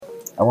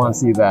I want to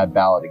see that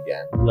ballot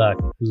again. Look.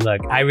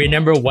 I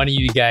remember one of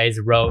you guys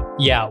wrote,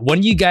 one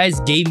of you guys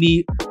gave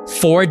me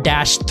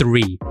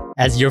 4-3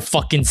 as your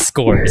fucking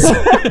scores.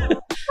 Yeah,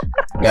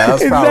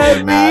 that's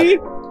probably Matt.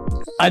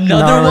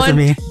 Another one,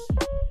 me.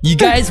 you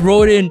guys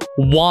wrote in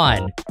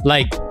Juan,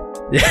 like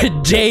Juan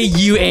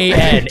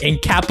in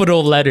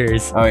capital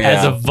letters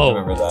as a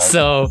vote.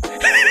 So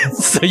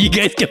you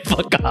guys can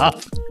fuck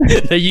off.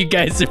 That you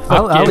guys are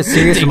fucking I was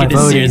serious with my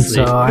voting,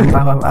 seriously. so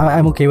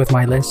I'm okay with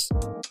my list.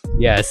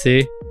 Yeah,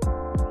 see?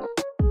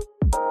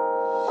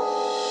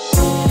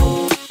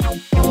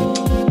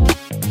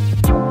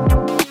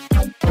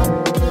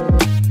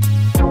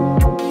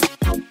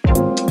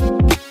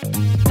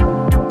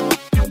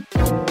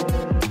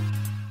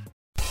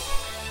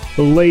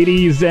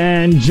 Ladies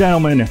and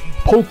gentlemen,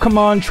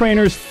 Pokemon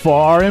trainers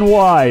far and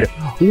wide,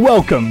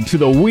 welcome to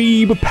the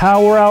Weeb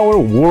Power Hour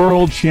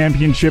World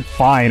Championship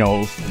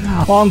Finals.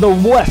 On the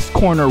west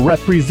corner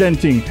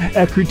representing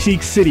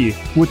Ecruteak City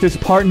with his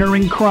partner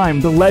in crime,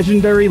 the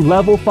legendary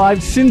level 5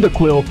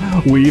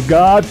 Cyndaquil, we've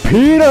got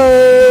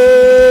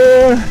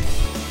Peter!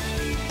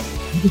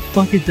 Who the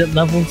fuck is at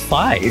level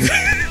 5?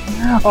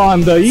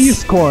 On the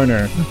east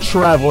corner,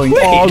 traveling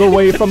all the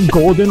way from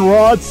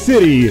Goldenrod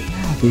City,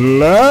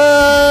 Lance!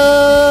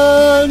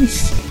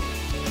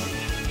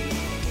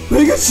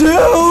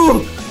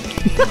 Pikachu!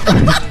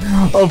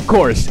 Of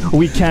course,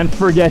 we can't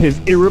forget his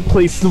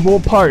irreplaceable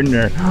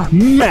partner,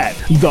 Matt,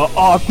 the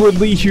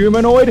awkwardly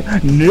humanoid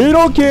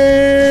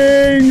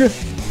Nidoking!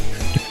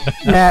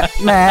 Matt.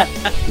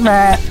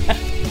 Let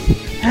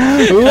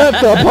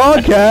the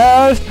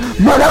podcast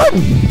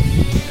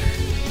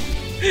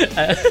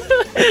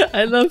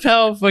I love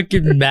how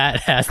fucking Matt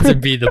has to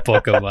be the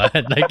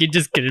Pokemon. Like, he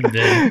just could have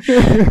been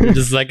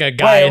just like a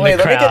guy in the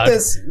crowd.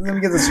 Let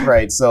me get this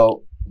right.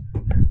 So,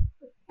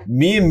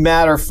 me and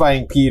Matt are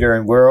fighting Peter,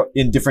 and we're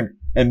in different.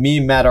 And me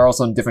and Matt are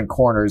also in different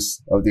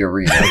corners of the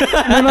arena.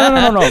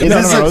 No.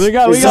 We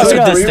got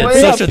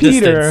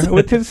Peter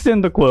with his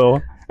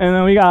Cyndaquil, and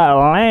then we got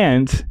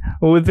Lance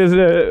with his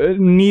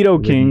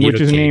Nidoking,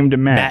 which is named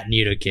Matt. Matt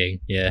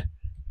Nidoking, yeah.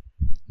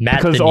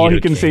 Matt because all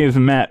he can say is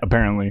Matt,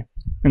 apparently.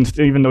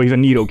 Even though he's a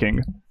Nidoking.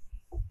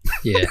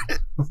 Yeah.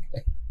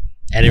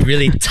 And a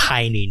really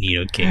tiny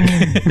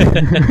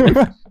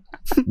Nidoking.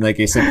 Like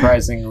a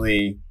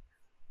surprisingly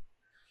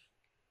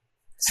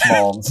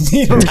small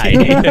Nidoking.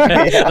 Tiny.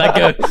 Like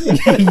a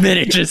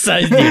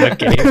miniature-sized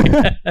Nidoking.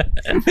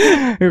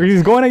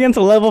 He's going against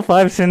a level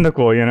 5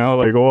 Cyndaquil, you know?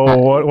 Like,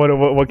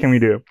 what can we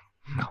do?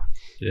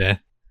 Yeah.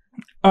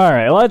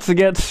 Alright, let's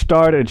get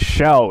started,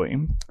 shall we?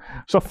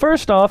 So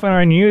first off, in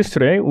our news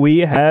today, we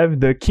have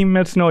the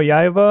Kimetsu no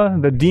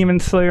Yaiba, the Demon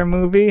Slayer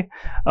movie,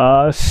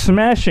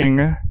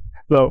 smashing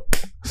the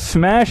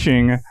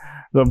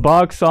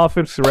box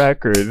office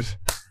records.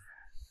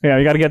 Yeah,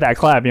 you gotta get that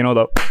clap, you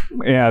know,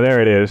 yeah,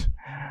 there it is.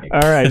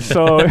 Alright,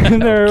 so in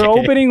their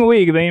opening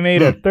week, they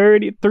made a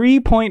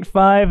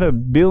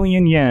 3.5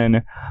 billion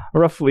yen,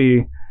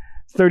 roughly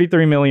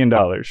 $33 million.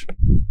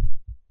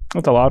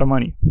 That's a lot of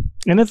money.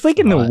 And it's like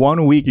in the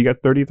 1 week, you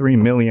got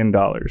 $33 million.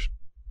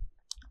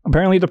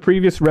 Apparently, the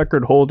previous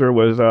record holder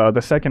was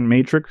the second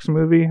Matrix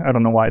movie. I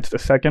don't know why it's the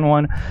second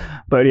one.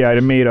 But yeah,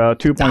 it made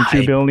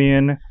 2.2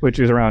 billion, which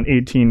is around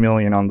 18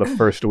 million on the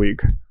first week.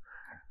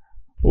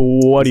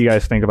 What do you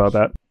guys think about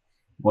that?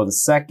 Well, the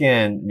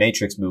second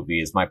Matrix movie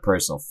is my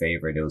personal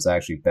favorite. It was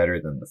actually better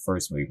than the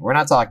first movie. We're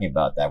not talking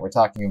about that. We're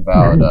talking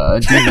about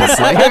Demon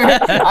Slayer.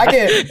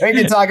 We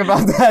can talk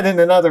about that in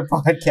another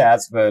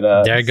podcast.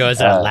 But there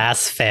goes our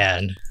last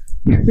fan.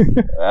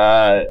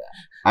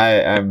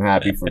 I'm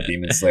happy for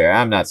Demon Slayer.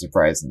 I'm not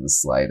surprised in the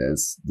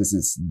slightest. This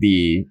is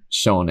the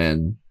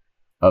shonen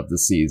of the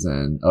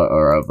season,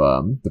 or of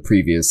the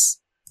previous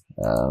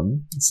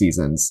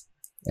seasons,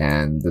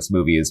 and this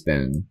movie has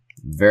been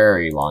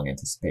very long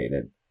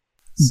anticipated.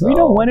 So, do we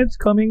know when it's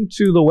coming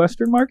to the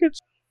Western markets?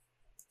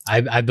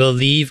 I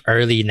believe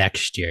early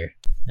next year.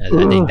 I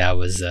think that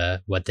was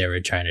what they were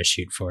trying to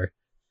shoot for.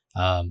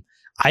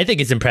 I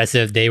think it's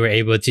impressive they were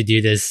able to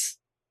do this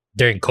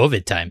during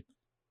COVID time.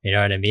 You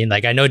know what I mean?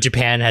 Like, I know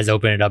Japan has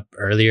opened it up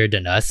earlier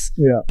than us,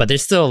 but they're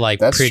still like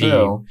pretty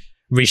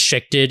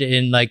restricted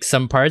in like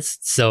some parts.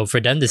 So for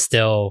them to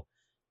still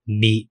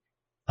meet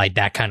like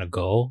that kind of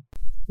goal,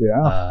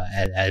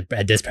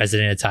 at this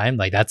present time,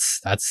 like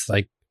that's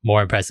like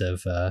more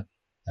impressive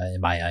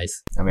in my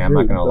eyes. I mean, I'm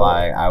not gonna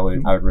lie, I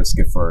would risk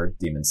it for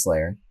Demon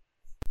Slayer.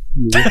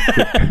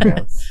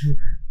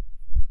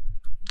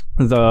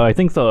 I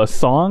think the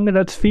song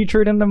that's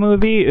featured in the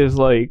movie is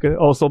like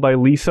also by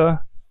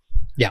Lisa.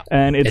 Yeah,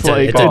 and it's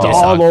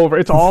all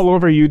over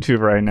YouTube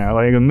right now,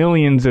 like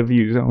millions of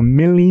views,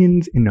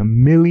 millions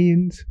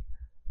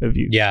of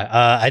views. Yeah,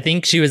 I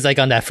think she was like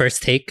on that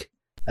First Take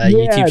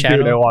YouTube channel.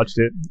 Dude, I watched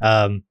it.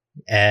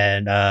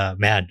 And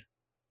man,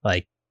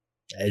 like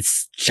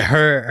it's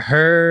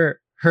her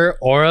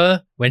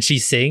aura when she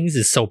sings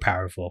is so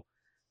powerful.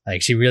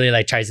 Like she really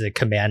like tries to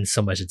command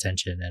so much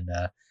attention, and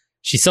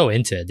she's so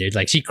into it, dude.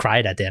 Like she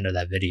cried at the end of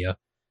that video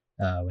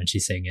when she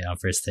sang it on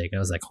First Take. And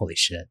I was like, holy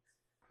shit,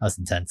 that was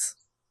intense.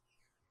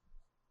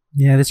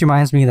 Yeah, this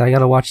reminds me that I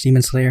gotta watch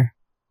Demon Slayer.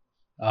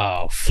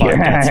 Oh fuck,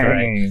 that's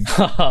right.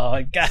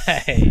 Oh,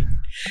 guy.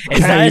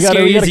 It's not you as gotta,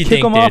 scary you as gotta you kick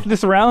think, him off dude.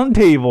 this round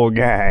table,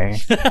 guy.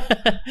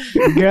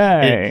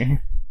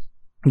 Guy.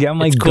 Get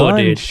my It's cool,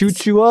 gun, dude.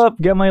 shoot you up,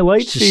 get my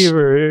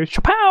lightsaber.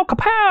 Chapow,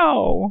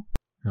 kapow.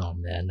 Oh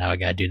man, now I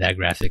gotta do that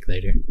graphic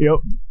later. Yep.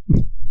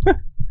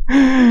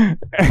 All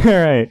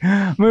right.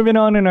 Moving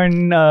on in our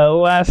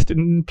last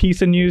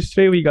piece of news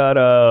today, we got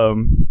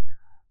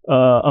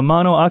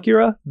Amano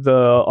Akira, the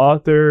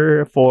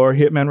author for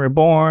Hitman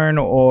Reborn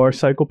or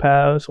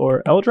Psychopaths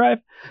or L Drive.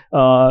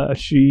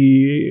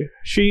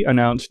 She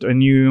announced a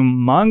new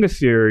manga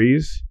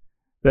series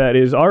that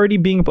is already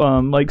being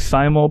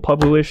simul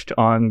published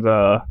on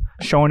the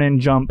Shonen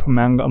Jump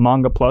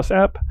Manga Plus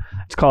app.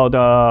 It's called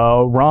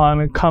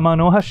Ran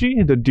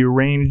Kamanohashi, the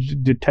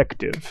Deranged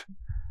Detective.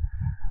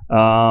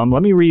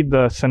 Let me read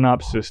the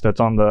synopsis that's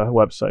on the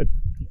website.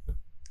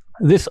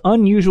 This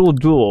unusual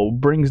duel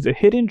brings the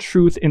hidden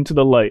truth into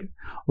the light.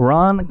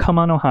 Ran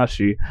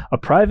Kamanohashi, a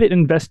private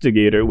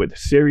investigator with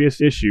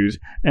serious issues,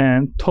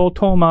 and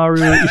Totomaru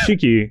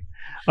Ishiki,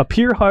 a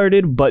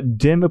pure-hearted but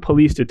dim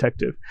police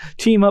detective,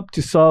 team up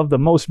to solve the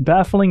most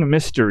baffling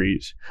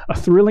mysteries. A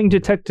thrilling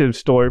detective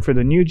story for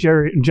the new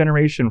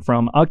generation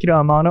from Akira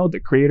Amano, the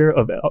creator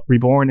of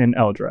Reborn and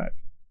L Drive.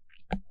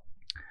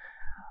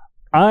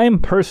 I'm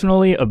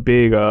personally a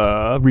big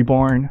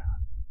Reborn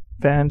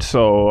fan,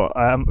 so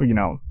I'm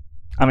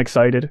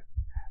excited.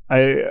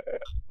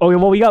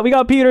 We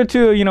got Peter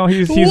too.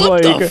 He's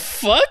what like the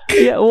fuck?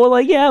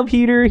 yeah,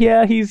 Peter.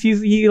 Yeah,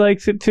 he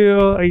likes it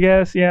too. I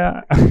guess.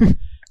 Yeah.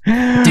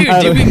 Dude,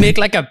 did we make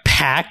like a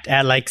pact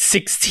at like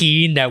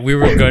 16 that we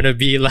were gonna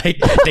be like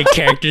the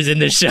characters in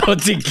the show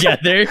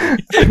together?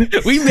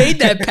 We made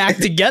that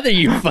pact together,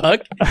 you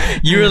fuck.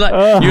 You're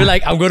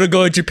like, I'm gonna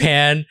go to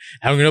Japan,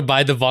 I'm gonna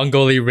buy the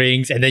Vongoli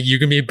rings, and then you're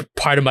gonna be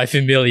part of my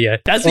familia.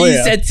 That's what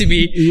you said to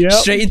me, Yep.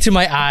 straight into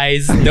my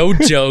eyes. No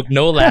joke,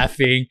 no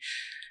laughing.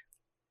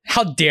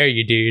 How dare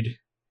you, dude?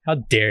 How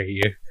dare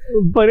you?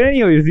 But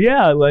anyways,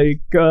 yeah,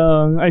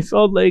 I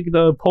saw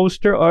the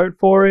poster art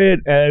for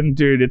it, and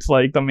dude, it's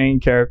like the main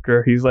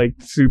character. He's like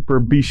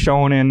super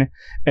bishonen,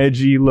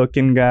 edgy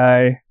looking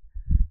guy.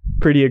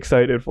 Pretty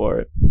excited for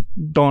it.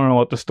 Don't know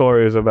what the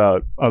story is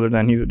about, other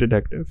than he's a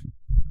detective.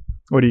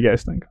 What do you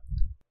guys think?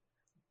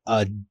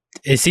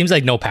 It seems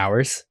like no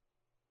powers.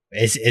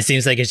 It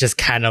seems like it's just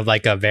kind of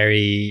like a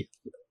very,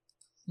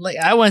 like,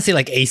 I want to say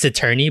like Ace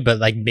Attorney, but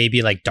like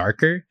maybe like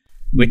darker,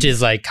 which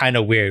is like kind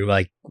of weird,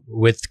 like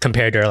with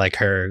compared to like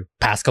her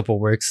past couple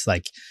works,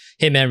 like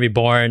Hitman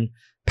Reborn,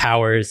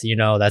 Powers.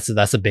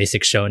 That's a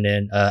basic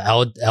shonen.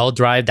 L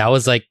Drive, that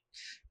was like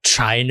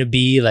trying to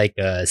be like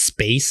a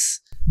space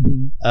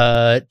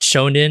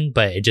shonen,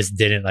 but it just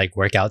didn't like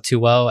work out too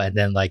well. And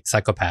then like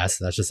Psychopaths,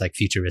 that's just like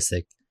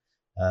futuristic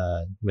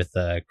with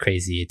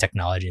crazy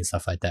technology and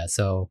stuff like that.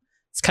 So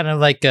it's kind of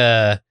like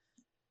a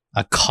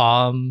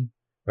calm,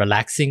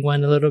 relaxing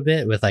one a little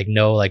bit with like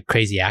no like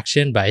crazy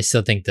action, but I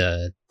still think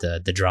the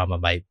drama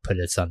might put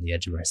us on the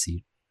edge of our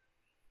seat.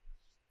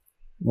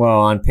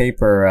 Well, on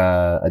paper,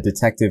 a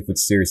detective with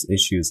serious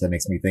issues, that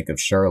makes me think of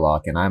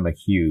Sherlock, and I'm a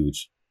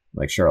huge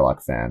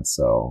Sherlock fan,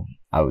 so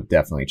I would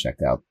definitely check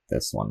out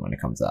this one when it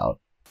comes out.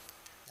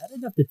 Not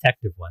enough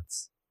detective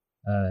ones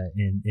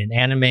in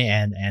anime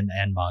and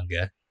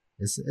manga.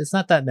 It's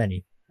not that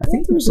many. I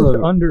think there was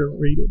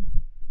underrated.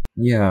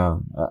 Yeah,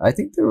 I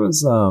think there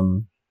was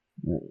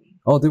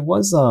there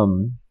was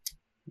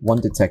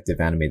one detective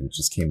anime that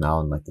just came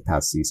out in like the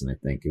past season. I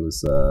think it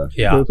was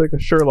It was like a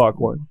Sherlock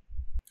one.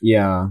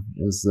 Yeah,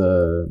 it was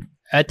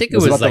I think it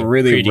was about like the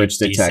really pretty rich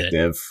decent.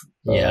 detective.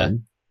 Yeah.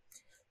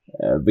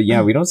 But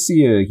yeah, we don't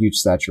see a huge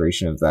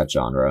saturation of that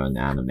genre in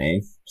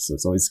anime, so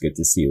it's always good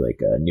to see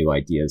like new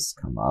ideas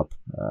come up,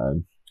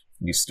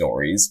 new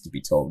stories to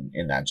be told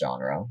in that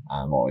genre.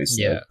 I'm always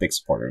a big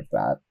supporter of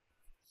that.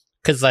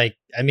 Because like,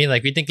 I mean,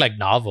 like we think like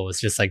novels,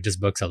 just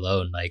books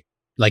alone,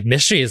 like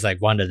mystery is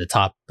like one of the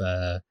top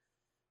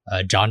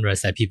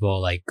genres that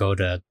people like go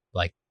to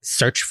like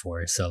search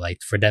for. So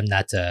like for them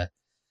not to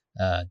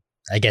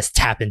I guess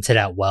tap into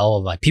that well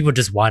of like people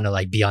just want to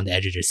like be on the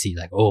edge of their seat,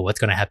 like, oh, what's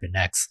gonna happen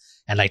next,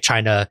 and like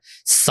trying to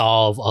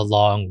solve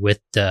along with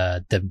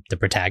the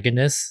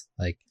protagonist.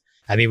 Like,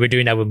 I mean, we're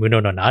doing that with Muno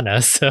no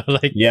Nana, so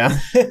like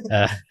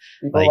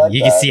like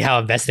you can see how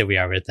invested we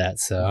are with that.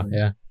 So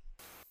yeah,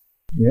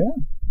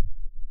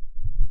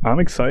 I'm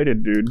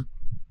excited, dude.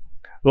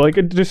 Like,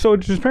 it's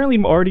apparently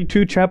already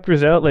 2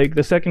 chapters out. Like,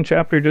 the second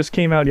chapter just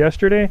came out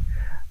yesterday.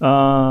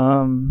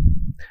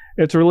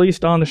 It's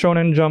released on the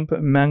Shonen Jump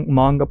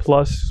Manga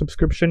Plus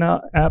subscription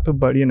app,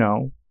 but you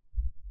know,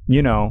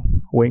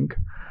 wink.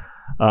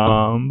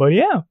 But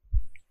yeah,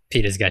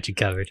 Peter's got you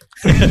covered.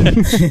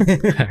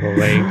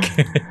 Wink.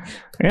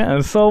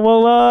 Yeah. So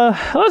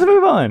let's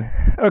move on.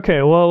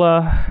 Okay.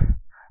 Well,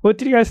 what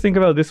did you guys think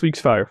about this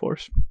week's Fire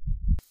Force?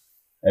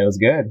 It was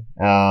good.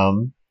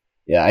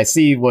 Yeah, I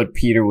see what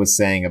Peter was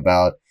saying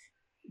about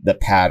the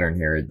pattern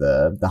here,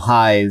 the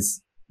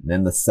highs,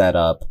 then the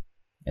setup,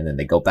 and then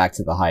they go back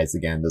to the highs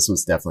again. This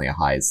was definitely a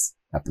highs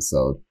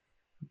episode.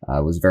 I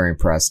was very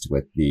impressed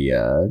with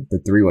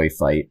the three-way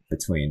fight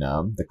between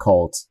the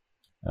cult,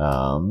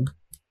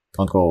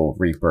 Uncle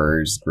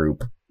Reaper's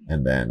group,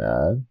 and then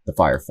the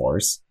Fire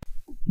Force.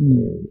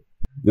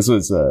 This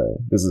was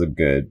a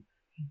good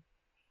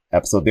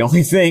episode. The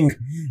only thing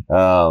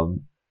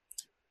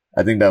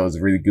I think that was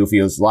really goofy.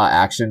 It was a lot of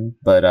action,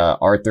 but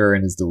Arthur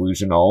and his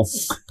delusional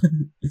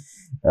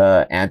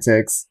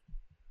antics.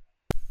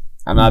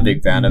 I'm not a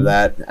big fan of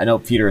that. I know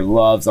Peter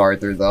loves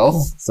Arthur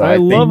though, so I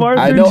think, love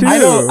Arthur too.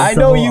 I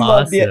know you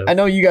love awesome. I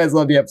know you guys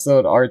love the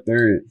episode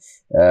Arthur.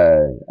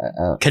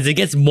 Because it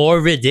gets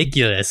more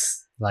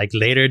ridiculous like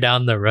later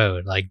down the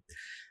road. Like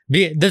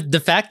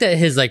the fact that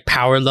his like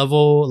power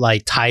level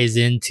like ties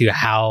into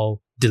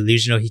how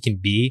delusional he can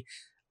be,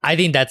 I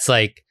think that's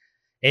like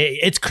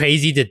it's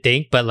crazy to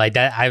think, but like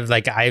that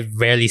I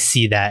rarely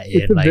see that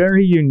in It's a like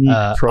very unique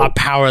trope. a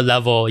power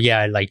level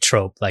like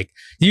trope. Like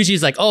usually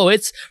it's like, oh,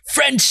 it's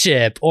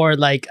friendship or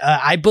like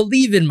I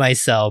believe in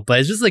myself, but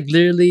it's just like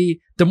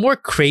literally the more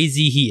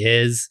crazy he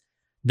is,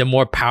 the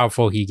more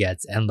powerful he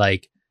gets, and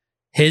like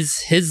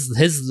his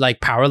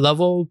like power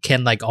level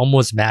can like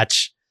almost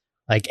match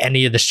like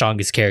any of the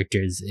strongest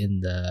characters in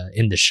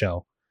the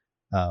show,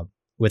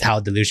 with how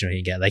delusional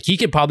he can get. Like he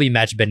could probably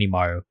match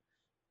Benimaru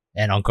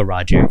and Uncle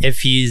Roger if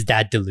he's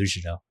that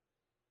delusional,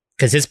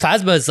 because his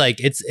plasma is like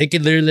it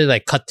can literally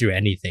like cut through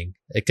anything,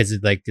 because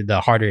like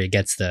the harder it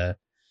gets, the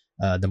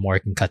more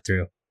it can cut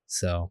through.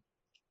 So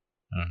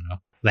I don't know.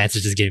 Lance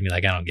is just giving me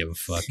like, I don't give a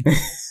fuck.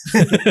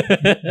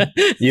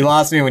 You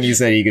lost me when you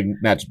said you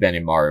could match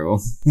Benimaru.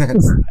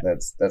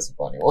 That's a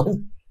funny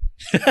one.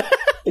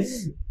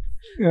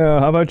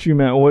 How about you,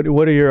 Matt?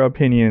 What are your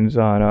opinions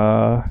on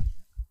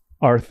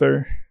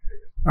Arthur?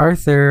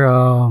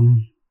 Arthur,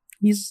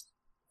 he's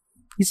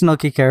an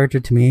okay character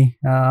to me.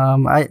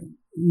 My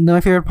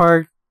favorite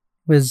part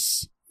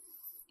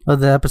of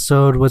the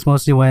episode was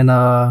mostly when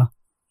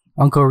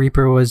Uncle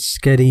Reaper was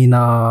getting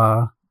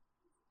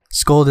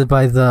scolded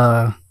by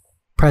the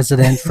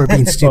president for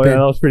being stupid. Oh, yeah,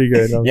 that was pretty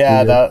good.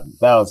 That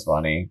was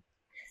funny.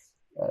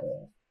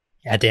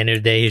 At the end of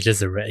the day, he's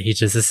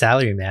just a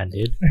salary man,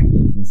 dude.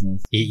 Mm-hmm.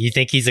 You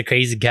think he's a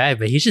crazy guy,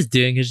 but he's just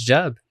doing his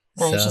job.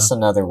 Well, he's just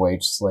another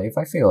wage slave.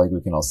 I feel like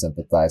we can all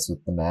sympathize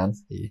with the man.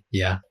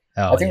 Yeah.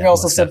 I think we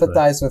also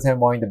sympathize with him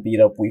wanting to beat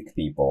up weak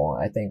people.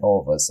 I think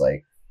all of us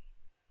like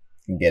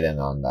can get in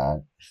on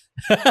that.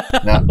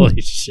 No.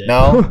 Holy shit.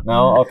 No,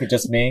 okay,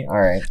 just me. All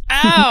right.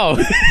 Ow!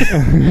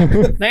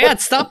 Man,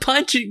 stop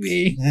punching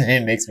me.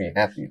 It makes me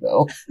happy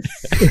though.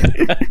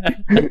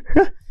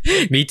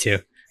 Me too.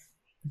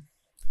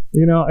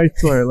 You know, I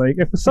swear, like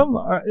if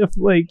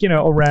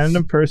a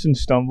random person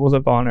stumbles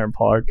upon our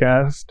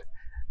podcast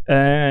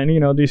and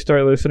they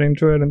start listening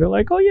to it and they're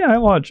like, oh yeah, I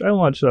watch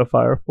the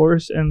Fire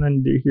Force, and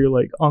then they hear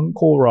like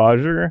Uncle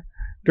Roger,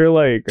 they're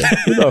like,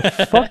 who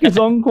the fuck is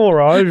Uncle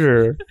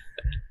Roger?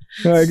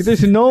 Like,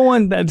 there's no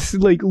one that's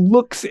like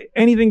looks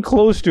anything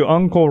close to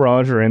Uncle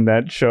Roger in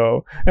that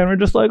show, and we're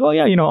just like, oh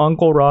yeah,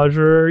 Uncle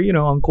Roger,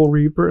 Uncle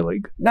Reaper,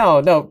 like.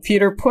 No,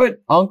 Peter,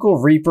 put Uncle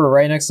Reaper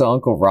right next to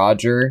Uncle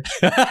Roger.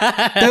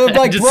 They're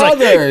like just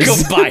brothers.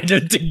 Like, combine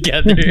them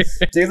together.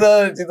 do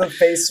the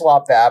face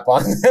swap app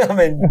on them,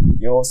 and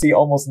you'll see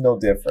almost no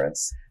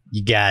difference.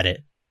 You got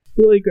it.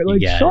 Like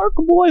Shark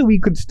Boy, we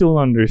could still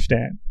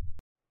understand.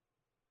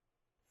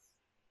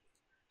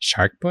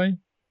 Shark Boy?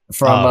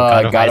 From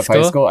God of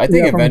High School? I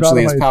think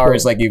eventually his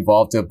powers like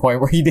evolved to a point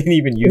where he didn't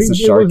even use the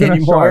shark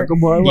anymore.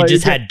 He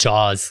just had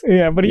jaws.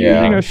 Yeah, but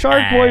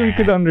Shark Boy we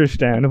could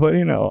understand, but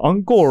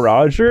Uncle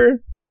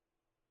Roger.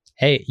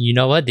 Hey, you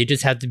know what? They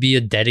just have to be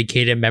a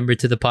dedicated member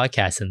to the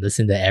podcast and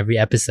listen to every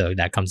episode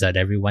that comes out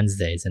every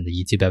Wednesdays and the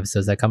YouTube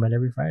episodes that come out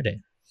every Friday.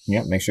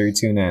 Yeah, make sure you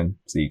tune in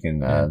so you can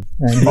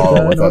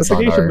follow with us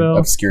on our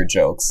obscure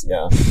jokes.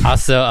 Yeah.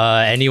 Also,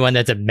 anyone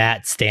that's a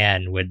Matt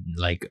stan would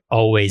like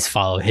always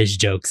follow his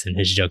jokes and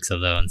his jokes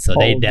alone. So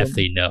they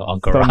definitely know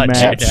Uncle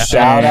Roger.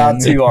 Shout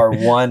out to our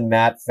one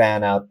Matt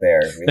fan out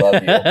there. We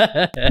love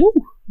you.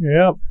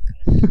 Yep.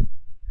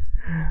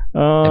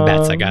 And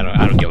Matt's like,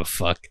 I don't give a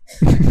fuck.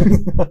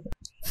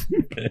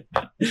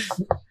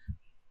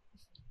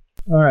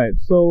 All right,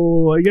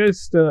 so I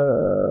guess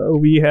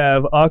we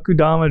have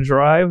Akudama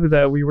Drive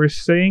that we were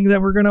saying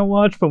that we're gonna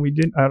watch, but we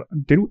didn't.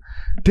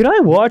 Did I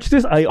watch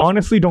this? I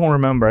honestly don't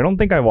remember. I don't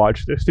think I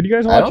watched this. Did you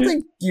guys watch it? I don't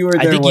think you were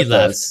there. I think you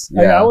left. Us.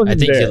 Yeah, I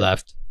think you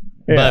left.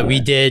 Yeah. But we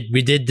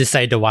did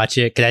decide to watch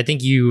it because I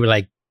think you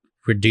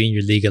were doing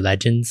your League of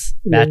Legends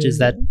matches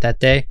that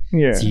day.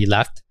 Yeah. So you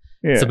left.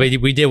 Yeah. So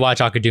we did watch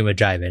Akudama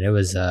Drive, and it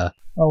was it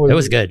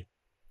was good.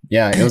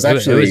 Yeah, it was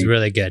actually it was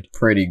really good.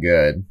 Pretty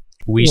good.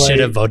 We should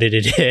have voted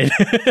it in.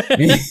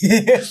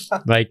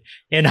 Like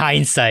in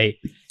hindsight,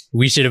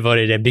 we should have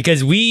voted in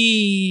because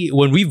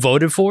when we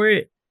voted for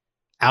it,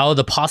 out of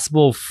the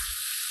possible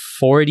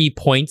 40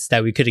 points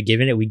that we could have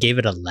given it, we gave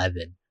it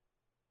 11.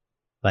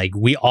 Like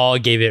we all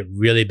gave it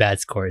really bad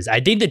scores. I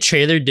think the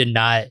trailer did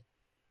not.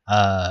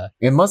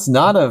 It must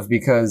not have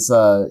because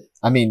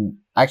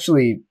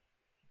actually,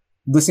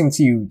 listening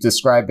to you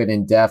describe it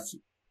in depth,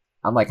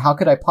 I'm like, how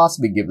could I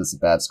possibly give this a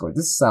bad score?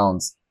 This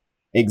sounds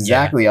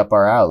exactly up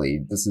our alley.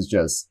 This is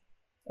just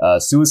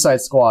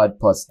Suicide Squad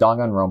plus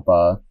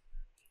Danganronpa,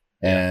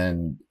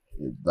 and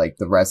like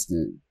the rest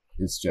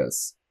is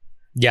just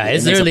it's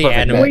makes a literally perfect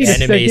anime, mix. Wait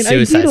a anime second,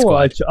 Suicide I did Squad.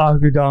 watch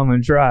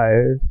Akudama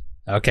Drive.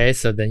 Okay,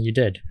 so then you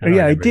did. don't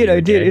Yeah, I remember did. you I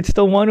did. did. It's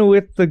the one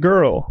with the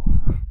girl.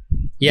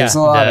 Yeah, there's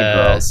a lot of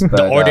girls, but,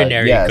 the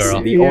ordinary yes,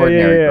 girl. the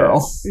ordinary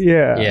girl.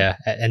 Yeah. Yeah,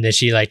 and then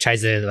she like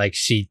tries to like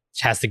she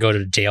has to go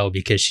to jail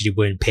because she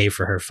wouldn't pay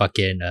for her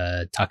fucking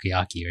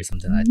takoyaki or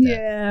something like that.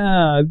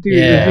 Yeah, dude,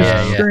 Yeah, it's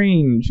just yeah.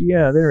 strange.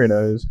 Yeah, there it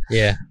is.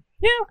 Yeah,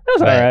 Yeah,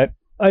 that's Right. alright.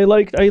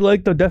 I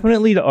like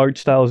definitely the art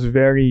style is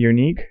very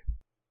unique.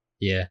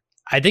 yeah.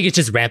 I think it's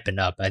just ramping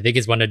up. I think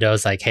it's one of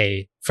those like,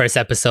 hey, first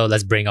episode,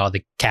 let's bring all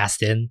the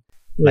cast in,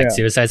 like Yeah.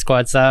 Suicide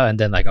Squad style, and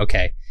then like,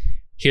 okay,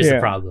 here's Yeah. the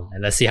problem,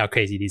 and let's see how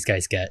crazy these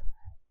guys get.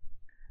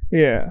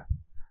 Yeah.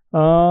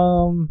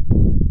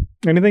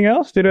 Anything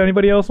else? Did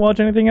anybody else watch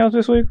anything else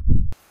this week?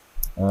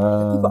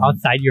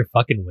 Outside your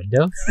fucking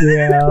window.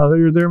 Yeah,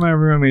 they're my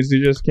roommates. They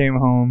just came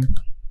home,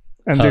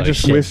 and they're Oh,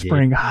 just shit,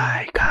 whispering,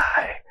 "Hi,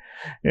 Kai,"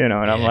 and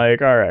I'm Yeah.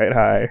 like, "All right,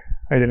 hi."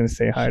 I didn't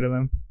say hi to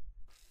them.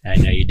 I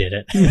know you did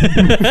it.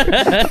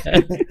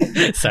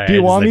 Sorry. Do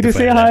you want me to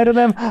say hi to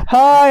them?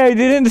 Hi, I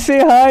didn't say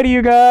hi to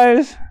you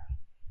guys.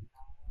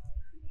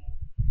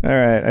 All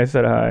right, I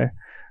said hi.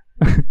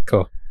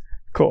 Cool.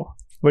 Cool.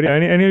 But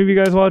any of you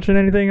guys watching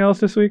anything else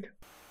this week?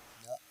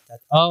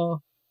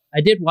 Oh,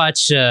 I did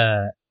watch.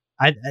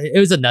 It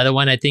was another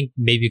one. I think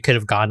maybe could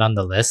have gone on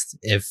the list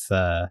if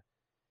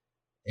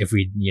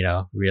we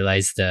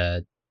realized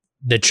the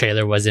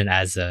trailer wasn't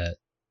as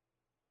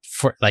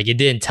for like it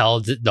didn't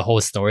tell the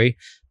whole story.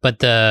 But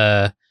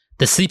the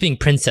Sleeping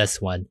Princess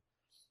one,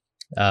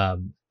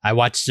 I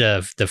watched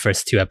the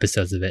first 2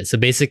 episodes of it. So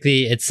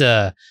basically, it's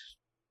a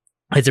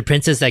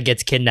princess that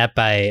gets kidnapped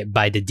by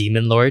the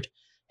demon lord,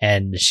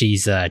 and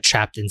she's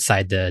trapped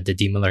inside the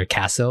demon lord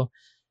castle.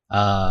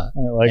 I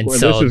like And where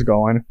so- this is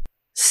going.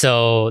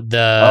 So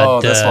the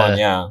this one,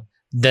 yeah.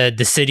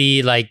 the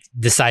city like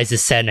decides to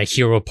send a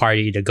hero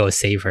party to go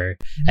save her,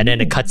 and then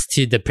it cuts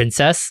to the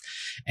princess,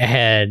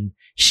 and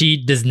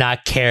she does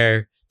not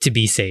care to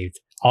be saved.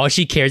 All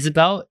she cares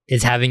about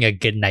is having a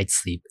good night's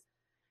sleep.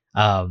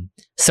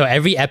 So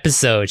every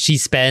episode she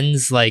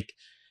spends like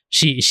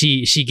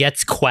she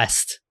gets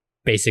quest,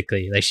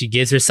 basically. Like she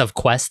gives herself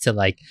quest to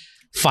like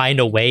find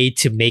a way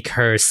to make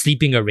her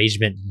sleeping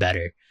arrangement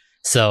better.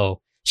 So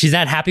she's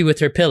not happy with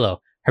her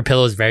pillow. Her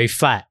pillow is very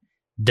flat.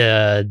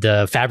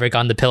 The fabric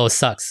on the pillow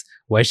sucks.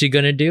 What is she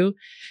gonna do?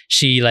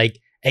 She like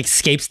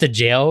escapes the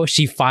jail.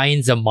 She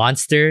finds a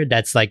monster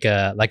that's like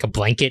a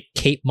blanket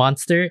cape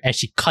monster, and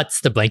she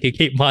cuts the blanket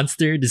cape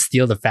monster to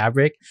steal the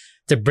fabric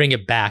to bring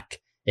it back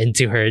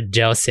into her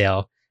jail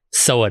cell,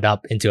 sew it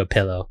up into a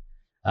pillow.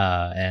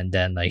 And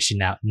then like she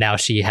now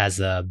she has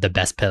the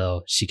best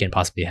pillow she can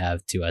possibly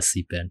have to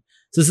sleep in.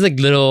 So this is like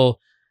little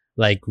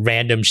like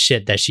random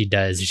shit that she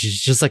does. She's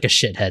just like a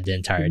shithead the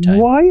entire time.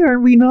 Why are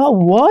we not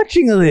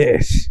watching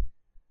this?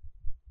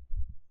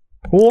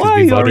 Why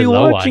we are voted we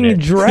low on watching it.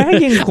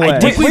 Dragon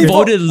Quest? think we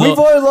voted low. We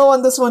voted low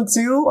on this one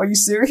too. Are you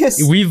serious?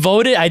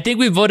 I think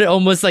we voted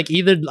almost like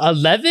either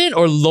 11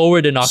 or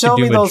lower than Akaduma Show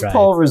me those Drive.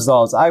 poll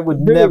results. I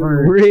would They're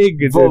never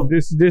rigged. vote.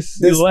 This This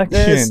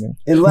election.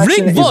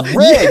 election Rigged is vote.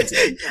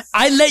 rigged.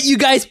 I let you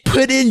guys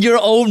put in your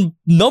own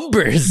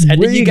numbers,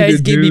 and then you Rigged,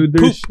 guys gave me dude.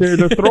 poop.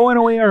 They're throwing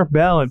away our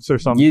ballots or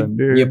something, You,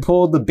 dude. you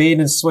pulled the bait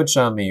and switch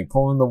on me,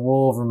 pulling the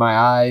wool over my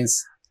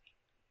eyes.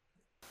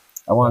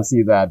 I want to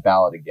see that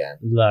ballot again.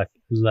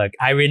 Look,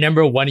 I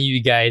remember one of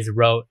you guys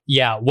wrote,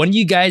 one of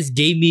you guys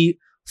gave me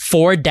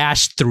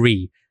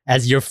 4-3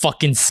 as your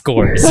fucking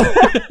scores. Yeah,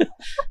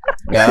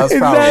 that's Is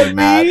probably that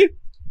Matt. me?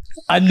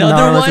 Another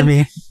No, it wasn't one,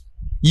 me.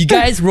 you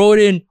guys wrote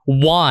in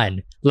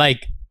Juan,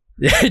 like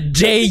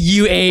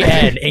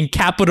JUAN in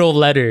capital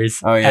letters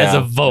Oh, yeah, as a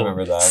I vote.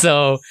 remember that.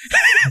 So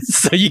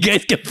you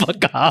guys can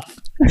fuck off.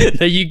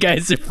 That you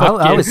guys are I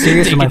fucking was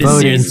serious with my taking it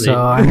voting, seriously. so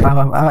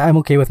I'm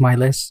okay with my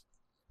list.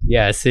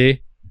 Yeah,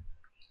 see?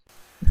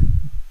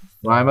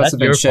 Well, I must That's have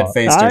been your shit fault.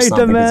 faced or I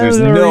something because there's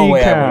demand a no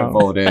way I would have recount.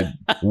 voted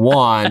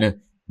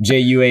Juan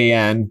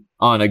JUAN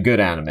on a good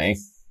anime. I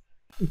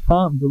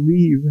can't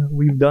believe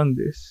we've done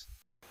this.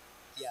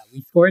 Yeah,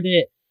 we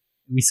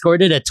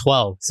scored it at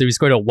 12. So we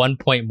scored a 1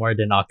 point more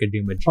than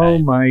Akaduma Oh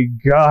Drive. my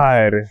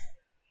god.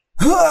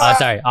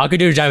 Sorry,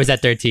 Akaduma Drive was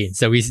at 13.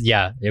 So we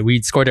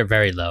scored it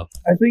very low.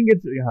 I think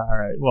it's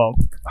alright. Well,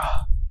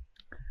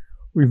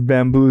 we've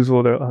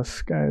bamboozled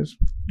us, guys.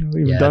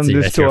 We've done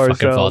this that's to your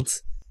fucking ourselves.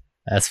 fault.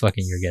 That's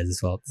fucking your guys'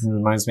 fault. It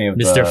reminds me of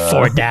Mr.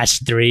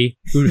 the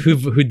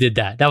 4-3. Who did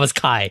that? That was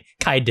Kai.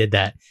 Kai did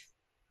that.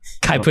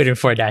 Kai put in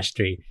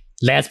 4-3.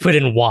 Lance put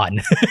in 1.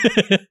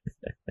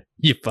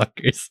 You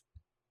fuckers.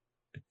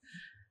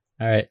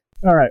 Alright,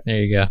 Alright. there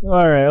you go.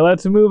 Alright,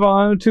 let's move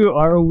on to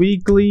our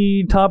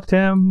weekly top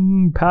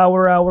 10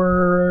 Power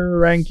Hour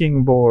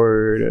ranking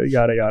board.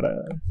 Yada yada.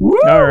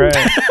 Alright.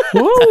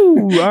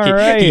 Woo!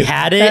 Alright. He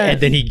had it and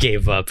then he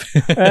gave up.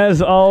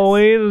 As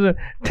always,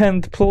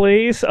 10th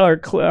place, our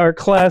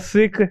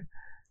classic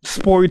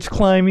sports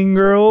climbing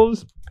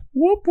girls.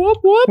 Whoop whoop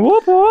whoop.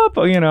 Whoop whoop.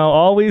 You know,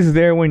 always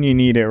there when you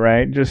need it,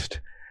 right? Just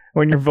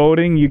when you're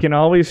voting, you can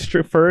always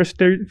first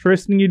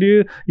thing you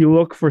do, you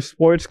look for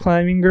sports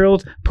climbing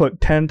girls, put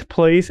 10th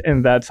place,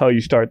 and that's how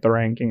you start the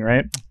ranking,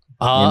 right?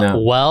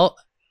 Well,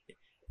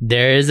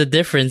 there is a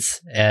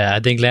difference. I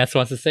think Lance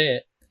wants to say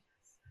it.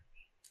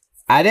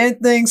 I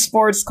didn't think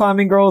Sports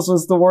Climbing Girls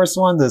was the worst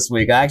one this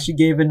week. I actually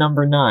gave it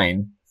number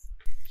 9.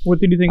 What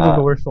did you think was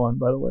the worst one,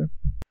 by the way?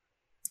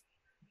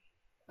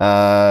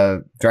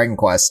 Dragon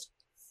Quest.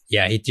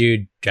 Yeah, he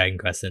threw Dragon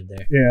Quest in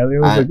there. Yeah, it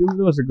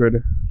was a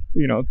good,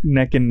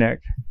 neck and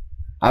neck.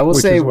 I will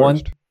say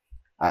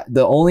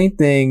the only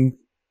thing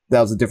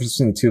that was the difference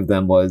between the two of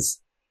them was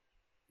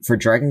for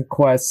Dragon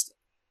Quest,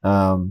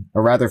 or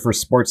rather for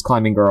Sports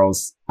Climbing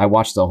Girls, I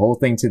watched the whole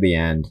thing to the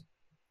end.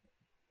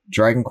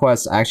 Dragon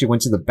Quest, I actually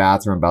went to the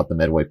bathroom about the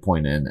midway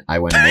point in. I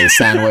went and made a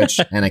sandwich,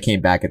 and I came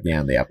back at the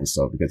end of the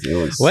episode because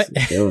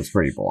it was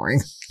pretty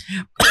boring.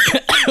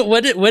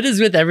 What is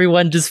with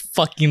everyone just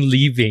fucking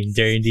leaving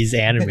during these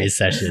anime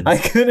sessions? I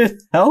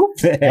couldn't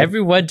help it.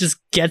 Everyone just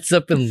gets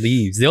up and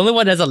leaves. The only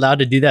one that's allowed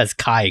to do that is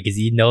Kai because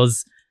he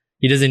knows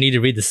he doesn't need to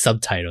read the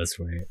subtitles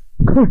for it.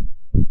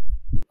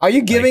 Are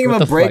you giving him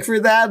a break for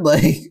that?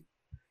 Like,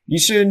 you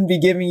shouldn't be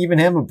giving even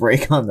him a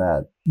break on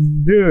that.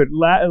 Dude,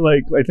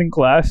 I think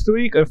last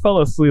week I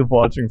fell asleep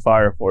watching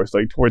Fire Force,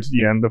 like towards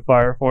the end of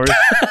Fire Force,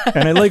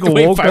 and I like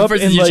woke up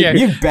and like,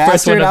 you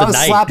bastard! I was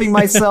slapping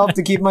myself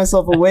to keep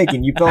myself awake,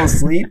 and you fell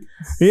asleep.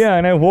 Yeah,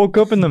 and I woke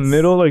up in the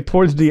middle, like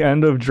towards the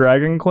end of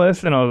Dragon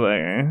Quest, and I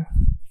was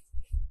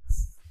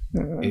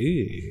like,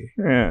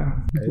 yeah.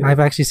 I've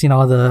actually seen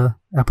all the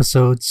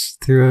episodes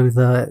through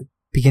the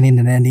beginning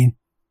and ending.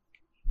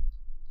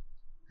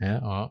 Yeah,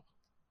 well,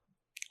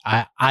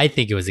 I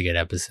think it was a good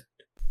episode.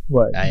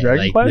 What,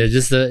 Dragon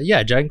Quest?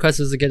 Dragon Quest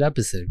was a good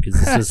episode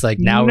because it's just like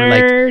now we're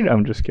like,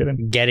 I'm just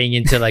kidding, getting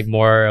into like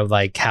more of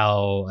like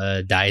how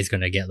Dai is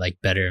gonna get like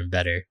better and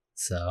better.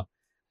 So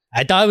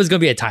I thought it was gonna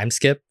be a time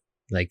skip,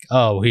 like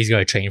he's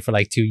gonna train for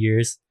like 2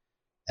 years,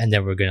 and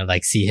then we're gonna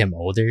like see him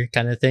older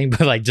kind of thing.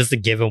 But like just to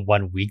give him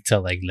 1 week to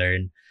like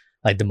learn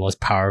like the most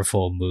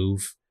powerful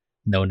move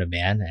known to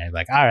man, and I'm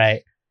like, all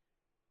right,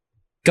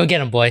 go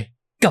get him, boy,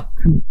 go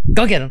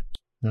get him.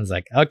 And I was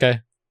like, okay.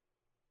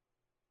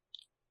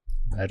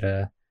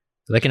 But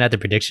looking at the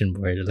prediction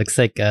board, it looks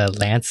like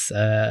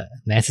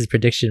Lance's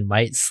prediction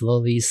might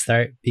slowly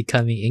start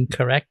becoming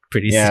incorrect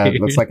pretty soon. Yeah,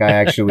 it looks like I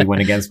actually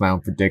went against my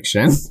own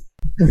prediction.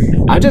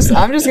 I'm just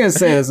gonna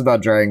say this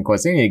about Dragon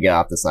Quest: they need to get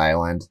off this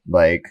island.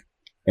 Like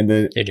in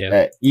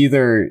the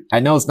either I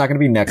know it's not gonna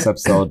be next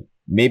episode,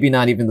 maybe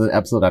not even the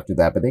episode after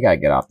that, but they gotta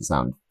get off this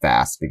island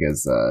fast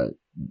because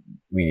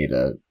we need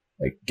to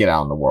like get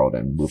out in the world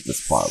and move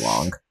this plot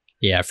along.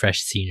 Yeah, fresh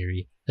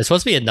scenery. There's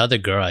supposed to be another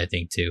girl, I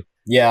think, too.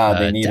 Yeah,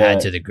 they need to add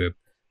to the group.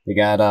 They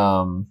got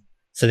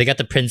So they got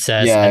the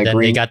princess, and then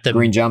they got the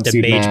green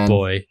jumpsuit mage man.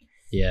 boy.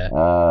 Yeah.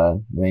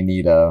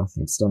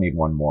 They still need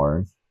one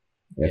more.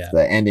 If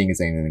the ending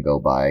is anything to go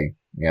by,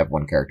 we have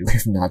one character we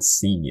have not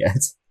seen yet.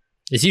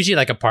 It's usually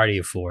like a party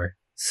of 4.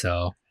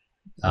 So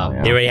they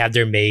already have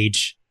their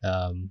mage.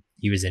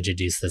 He was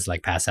introduced this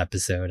like past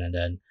episode, and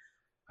then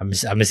I'm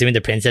assuming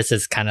the princess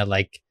is kind of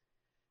like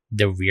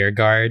the rear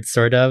guard,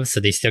 sort of, so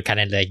they still kind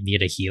of like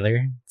need a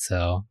healer.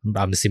 So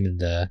I'm assuming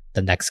the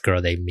next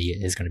girl they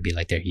meet is going to be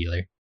like their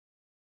healer.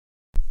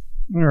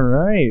 All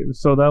right,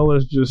 so that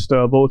was just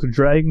both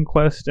Dragon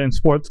Quest and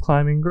Sports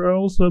Climbing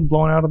Girls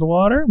blown out of the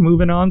water.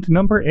 Moving on to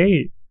number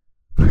 8.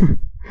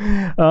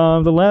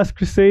 The Last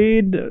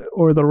Crusade,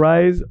 or The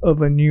Rise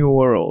of a New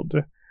World,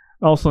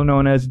 also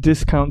known as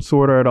Discount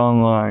Sword Art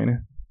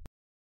Online.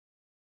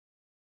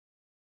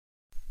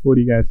 What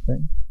do you guys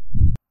think?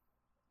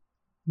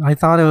 I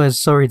thought it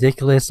was so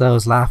ridiculous that it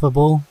was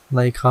laughable,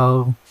 like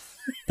how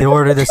they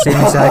ordered the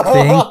same exact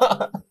thing.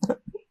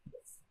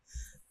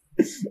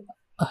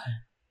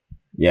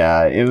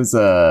 Yeah, it was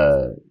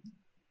when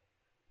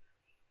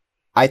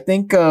I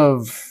think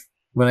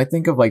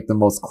of like the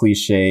most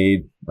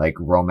cliched like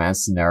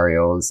romance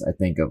scenarios, I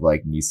think of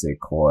like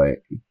Nisekoi.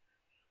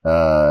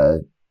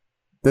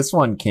 This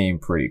one came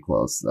pretty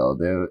close though.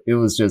 It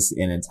was just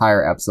an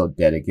entire episode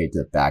dedicated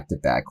to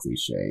back-to-back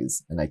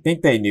cliches, and I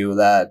think they knew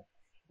that.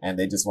 And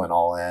they just went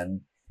all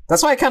in.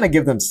 That's why I kind of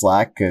give them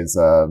slack, because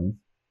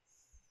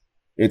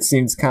it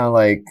seems kind of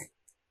like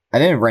I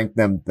didn't rank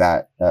them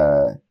that.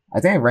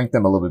 I think I ranked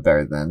them a little bit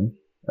better than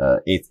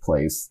 8th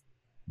place.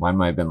 Mine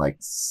might have been like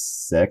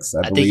 6,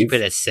 I believe. I think you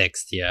put it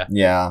 6th, yeah.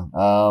 Yeah.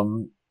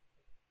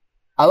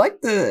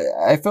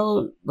 I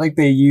felt like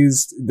they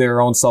used their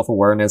own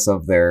self-awareness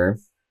of the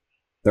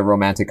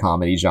romantic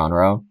comedy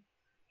genre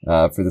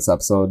for this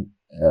episode,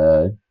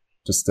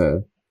 just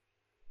to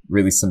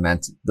really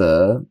cement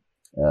the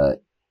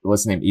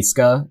what's the name,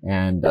 Iska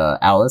and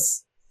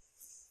Alice,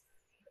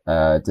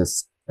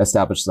 just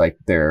establish like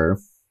their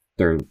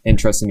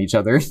interest in each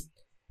other.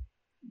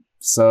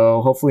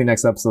 So hopefully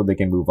next episode they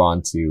can move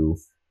on to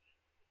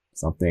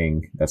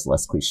something that's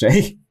less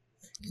cliche.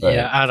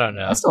 Yeah, I don't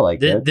know. I still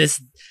like it.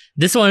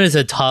 This one is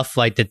a tough,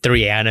 like the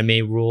 3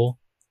 anime rule.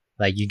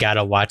 Like you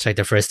gotta watch like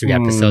the first 3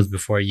 episodes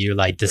before you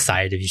like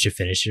decide if you should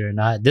finish it or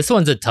not. This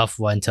one's a tough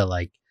one to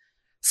like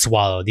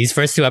swallow. These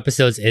first 2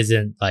 episodes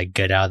isn't like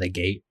good out of the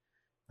gate.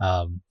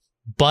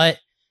 But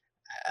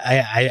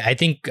I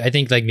think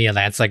like me and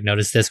Lance like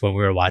noticed this when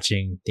we were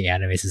watching the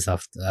animes and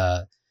stuff.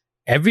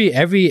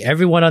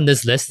 Everyone on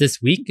this list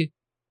this week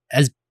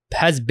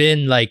has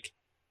been like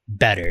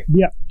better.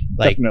 Yeah,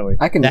 like definitely.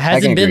 There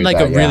hasn't been like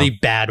a really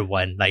bad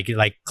one. Like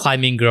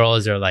Climbing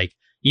Girls or like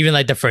even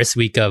like the first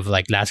week of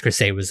like Last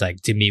Crusade was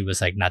like, to me,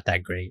 was like not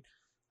that great.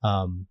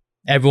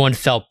 Everyone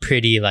felt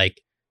pretty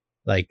like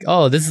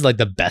oh, this is like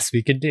the best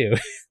we could do,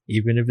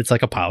 even if it's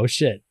like a pile of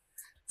shit.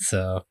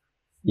 So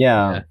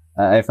yeah.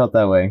 I felt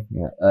that way.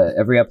 Yeah.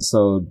 Every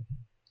episode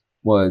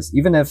was,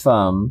 even if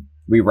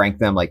we ranked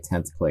them like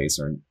 10th place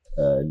or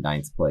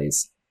 9th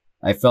place,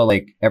 I felt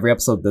like every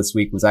episode this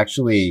week was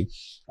actually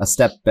a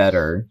step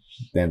better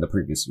than the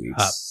previous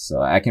weeks.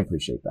 So I can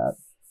appreciate that.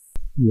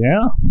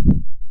 Yeah.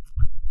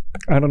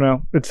 I don't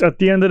know. It's at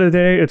the end of the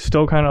day, it's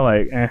still kind of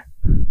like, eh.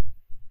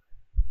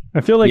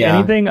 I feel like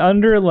anything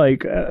under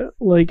like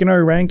in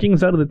our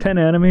rankings out of the 10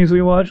 animes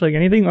we watch, like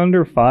anything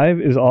under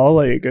 5 is all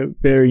like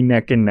very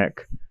neck and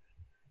neck.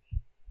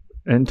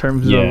 In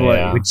terms of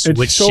like which shit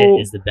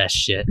is the best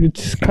shit.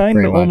 It's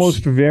kind of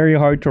almost very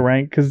hard to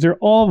rank because they're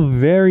all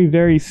very,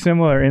 very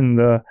similar in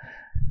the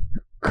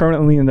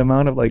currently in the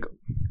amount of like,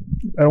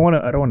 I don't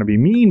want to be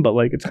mean, but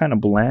like it's kind of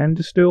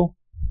bland still.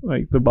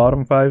 Like the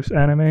bottom 5's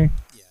anime.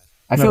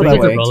 I feel that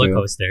it's way a roller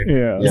coaster.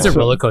 Yeah, it's a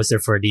roller coaster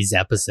for these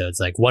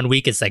episodes. Like one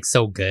week it's like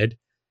so good.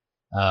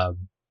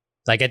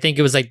 Like I think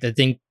it was like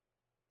 2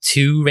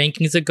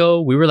 rankings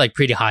ago we were like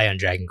pretty high on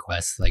Dragon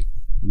Quest. Like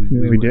we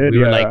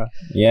were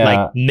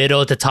like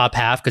middle to top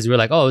half because we were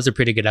like, oh, it was a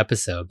pretty good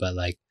episode. But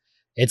like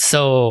it's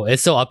so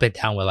up and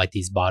down with like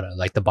these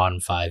the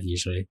bottom 5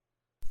 usually.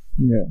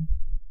 Yeah.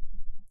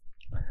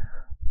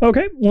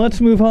 Okay,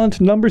 let's move on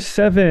to number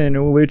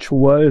 7, which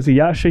was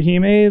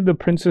Yashahime, the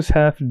Princess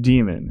Half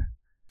Demon.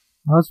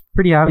 I was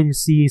pretty happy to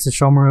see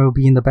Sesshomaru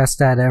being the best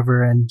dad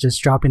ever and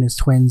just dropping his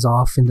twins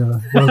off in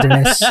the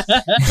wilderness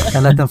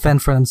and let them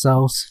fend for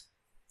themselves.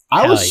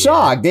 I was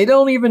shocked. They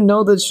don't even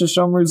know that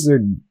Sesshomaru's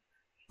their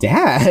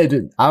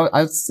dad.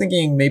 I was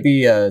thinking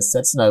maybe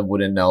Setsuna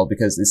wouldn't know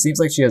because it seems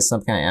like she has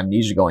some kind of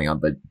amnesia going on,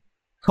 but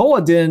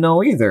Koa didn't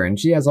know either, and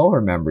she has all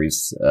her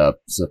memories,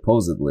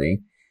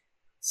 supposedly.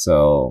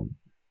 So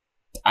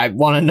I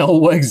want to know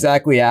what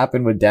exactly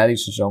happened with Daddy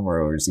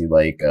Sesshomaru, or is he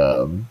like...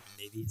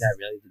 Maybe he's not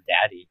really the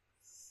daddy.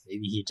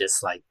 Maybe he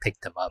just like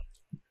picked them up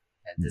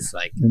and just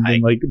like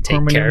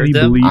permanently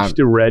bleached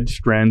the red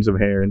strands of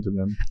hair into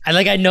them.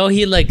 I know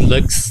he like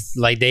looks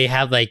like they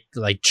have like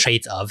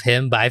traits of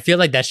him, but I feel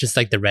like that's just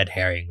like the red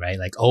herring, right?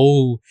 Like,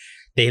 oh,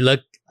 they look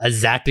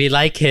exactly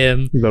like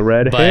him. The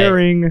red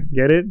herring,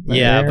 get it? The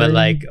herring. But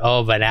like,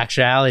 but in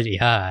actuality,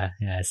 yeah,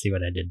 I see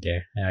what I did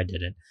there. No, I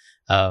didn't.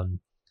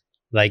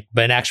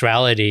 But in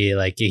actuality,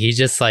 like he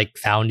just like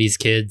found these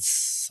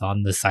kids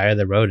on the side of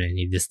the road and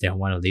he just didn't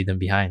want to leave them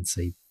behind,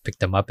 so he picked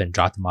them up and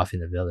dropped them off in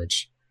the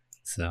village.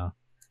 So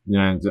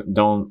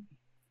don't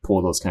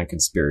pull those kind of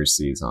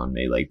conspiracies on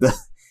me. Like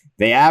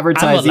they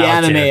advertise the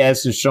anime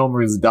as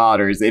Sesshomaru's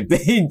daughters. If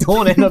they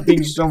don't end up being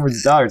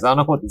Sesshomaru's daughters, I don't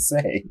know what to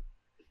say.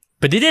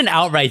 But they didn't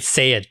outright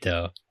say it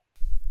though.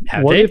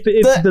 What if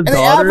the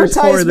daughters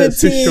for the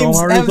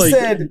Sesshomaru have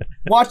said,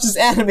 "Watch this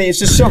anime,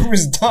 it's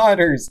Sesshomaru's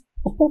daughters."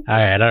 All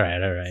right.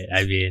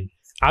 I mean,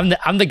 I'm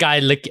the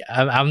guy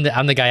I'm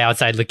the guy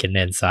outside looking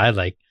in, so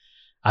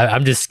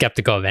I'm just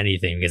skeptical of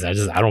anything because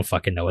I don't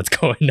fucking know what's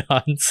going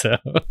on. So,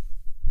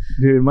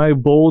 dude, my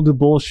bold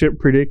bullshit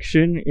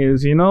prediction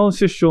is,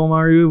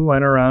 Sesshomaru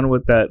went around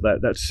with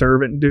that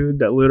servant dude,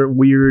 that little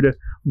weird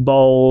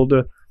bald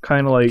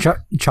kind of like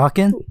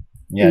Chakin.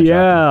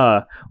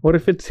 Yeah. What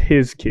if it's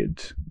his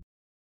kids?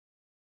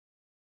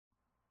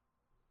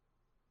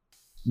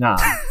 Nah.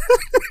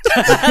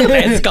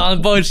 It's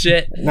calling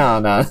bullshit.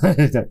 No. don't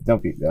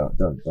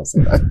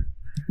say that.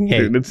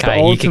 Hey, dude,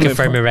 Kai, you can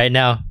confirm it right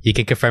now.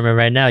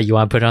 You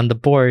want to put it on the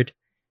board,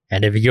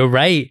 and if you're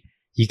right,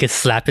 you can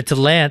slap it to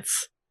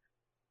Lance.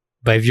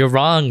 But if you're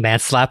wrong,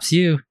 Lance slaps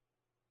you.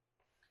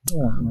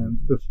 Oh, man,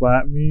 to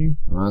slap me.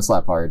 I'm gonna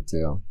slap hard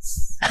too.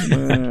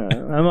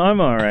 I'm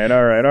all right.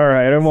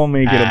 I won't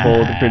make it a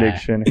bold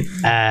prediction.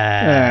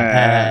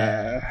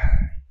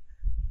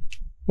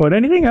 What?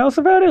 Anything else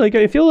about it? Like,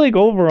 I feel like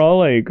overall,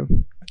 like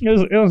it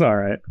was all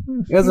right.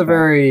 It was a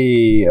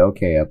very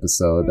okay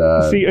episode.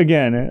 See,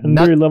 again,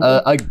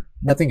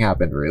 nothing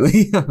happened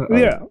really.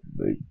 Yeah.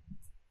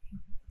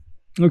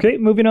 Okay,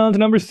 moving on to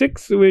number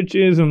 6, which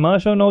is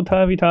Masho no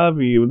Tabi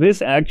Tabi.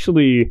 This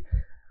actually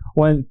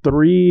went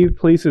 3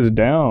 places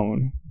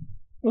down.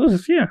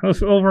 It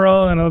was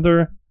overall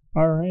another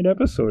alright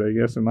episode, I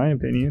guess, in my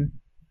opinion.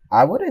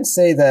 I wouldn't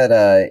say that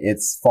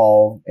its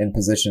fall in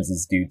positions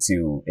is due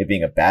to it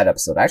being a bad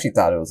episode. I actually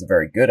thought it was a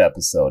very good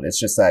episode. It's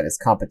just that its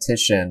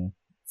competition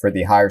for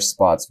the higher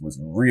spots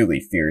was really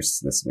fierce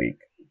this week.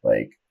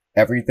 Like,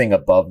 everything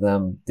above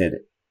them did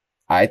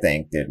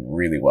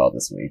really well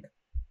this week.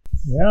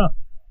 Yeah.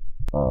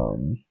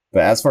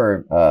 But as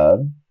for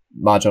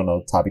Majo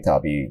no Tabi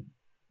Tabi,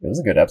 it was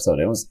a good episode.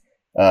 It was,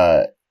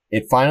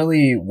 it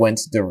finally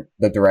went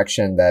the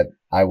direction that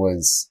I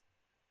was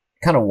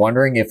kind of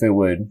wondering if it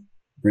would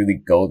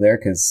really go there,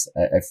 because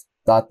I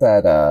thought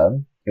that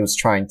it was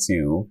trying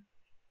to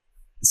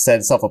set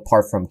itself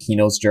apart from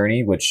Kino's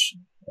Journey, which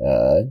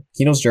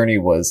Kino's Journey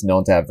was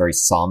known to have very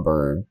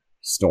somber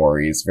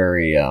stories,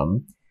 very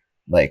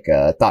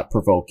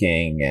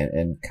thought-provoking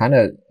and kind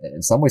of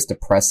in some ways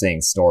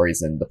depressing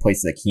stories, and the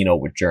places that Kino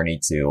would journey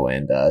to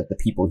and the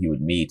people he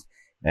would meet.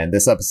 And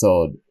this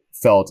episode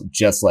felt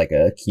just like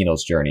a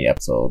Kino's Journey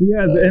episode.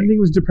 Yeah, the ending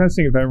was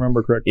depressing, if I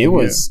remember correctly. It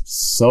was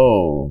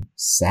so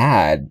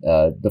sad.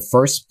 The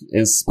first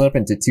is split up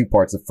into two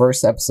parts. The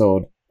first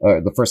episode,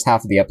 the first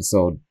half of the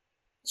episode,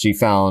 she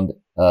found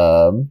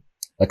a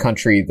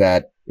country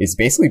that is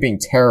basically being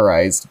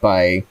terrorized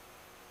by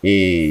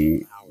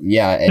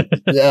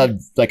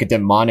like a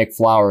demonic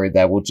flower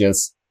that will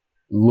just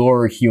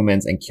lure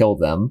humans and kill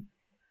them.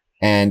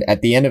 And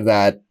at the end of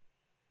that,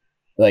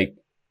 like,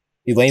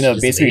 Elena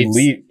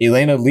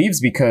Elena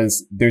leaves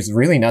because there's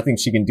really nothing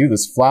she can do.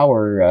 This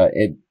flower,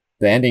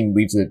 the ending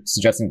leaves it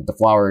suggesting that the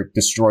flower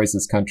destroys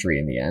this country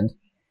in the end.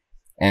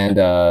 And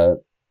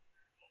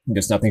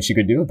there's nothing she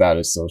could do about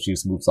it, so she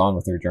just moves on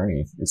with her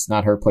journey. It's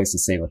not her place to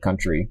save a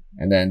country.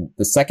 And then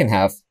the second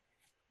half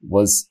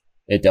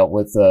it dealt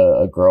with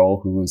a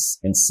girl who was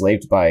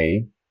enslaved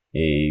by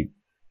a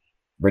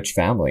rich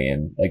family.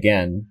 And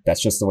again,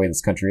 that's just the way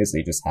this country is.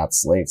 They just have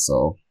slaves.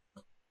 So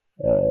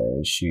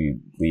she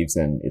leaves,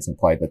 and it's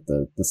implied that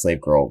the slave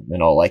girl,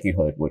 in all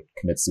likelihood, would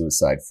commit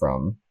suicide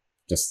from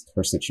just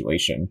her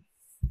situation.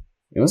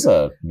 It was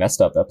a messed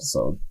up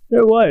episode.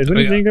 It was. When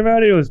you think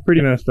about it, it was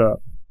pretty messed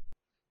up.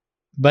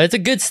 But it's a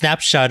good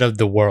snapshot of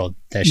the world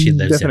that she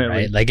lives in,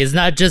 right? Like, it's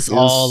not just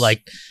all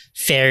like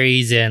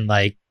fairies and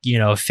like, you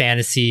know,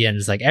 fantasy, and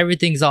it's like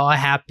everything's all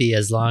happy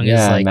as long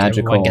as like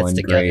everyone gets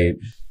together.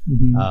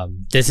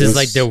 This is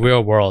like the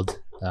real world.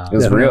 It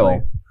was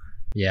real.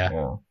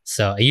 Yeah.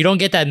 So you don't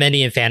get that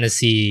many in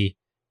fantasy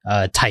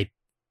type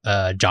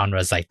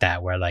genres like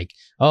that, where like,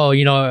 oh,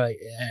 you know,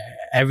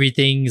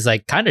 everything's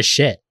like kind of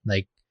shit.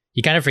 Like,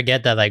 you kind of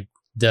forget that like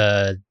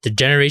the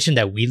generation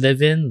that we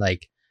live in,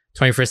 like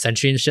 21st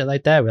century and shit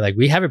like that, we're like,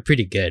 we have it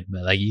pretty good.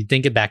 But like, you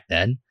think it back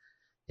then,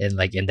 and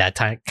like in that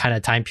time kind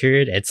of time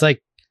period, it's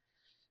like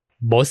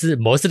most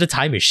of the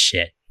time is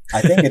shit.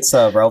 I think it's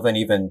relevant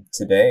even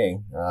today.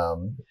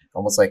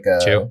 Almost like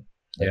a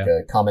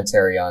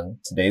commentary on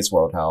today's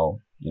world, how,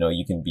 you know,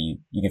 you can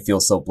feel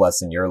so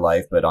blessed in your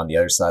life, but on the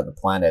other side of the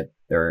planet,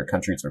 there are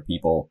countries where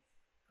people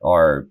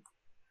are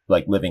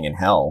like living in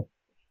hell.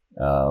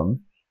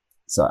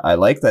 So I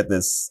like that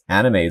this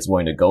anime is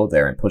willing to go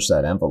there and push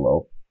that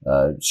envelope,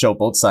 show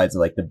both sides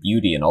of like the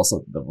beauty and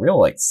also the real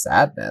like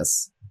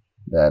sadness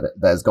that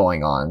is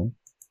going on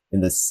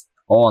in this,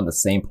 all on the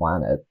same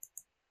planet.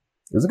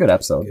 It was a good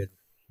episode. Good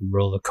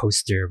roller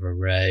coaster of a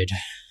ride.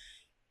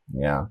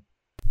 Yeah.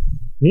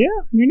 Yeah,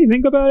 when you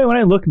think about it, when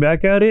I look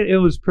back at it, it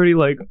was pretty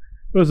like,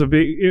 it was a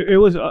big, it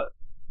was, I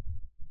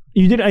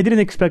didn't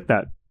expect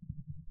that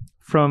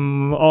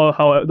from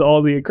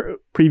all the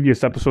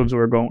previous episodes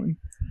were going.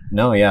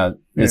 No, yeah,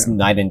 it's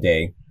night and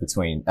day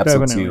between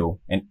episode 2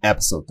 and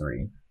episode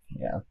 3.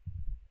 Yeah.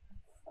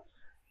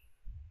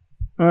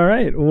 All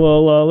right,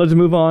 well, let's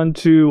move on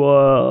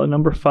to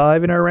number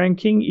 5 in our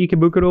ranking,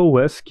 Ikebukuro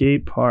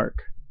Westgate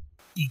Park.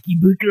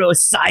 Ikebukuro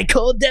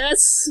Psycho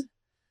Desu?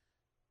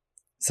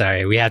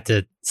 Sorry, we have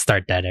to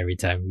start that every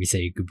time we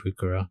say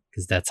Ikebukuro,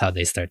 because that's how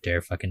they start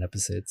their fucking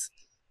episodes.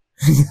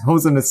 That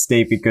was a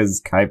mistake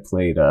because Kai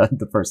played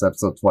the first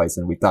episode twice,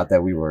 and we thought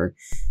that we were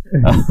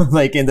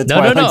like in the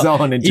Twilight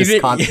Zone and just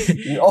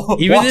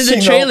even in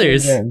the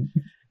trailers.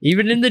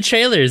 Even in the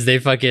trailers, they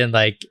fucking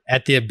like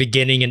at the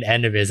beginning and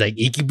end of it is like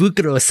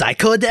Ikebukuro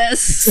Psycho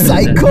Desu.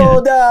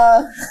 Psycho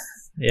da.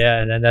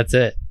 Yeah, and then that's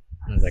it.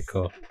 I was like,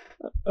 cool.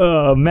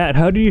 Matt,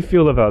 how do you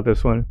feel about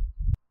this one?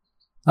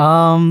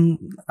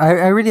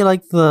 I really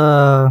like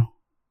the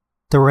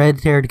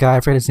red-haired guy. I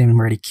forget his name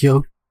already.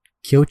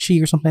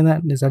 Kyochi or something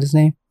like that. Is that his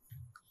name?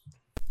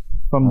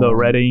 From the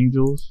Red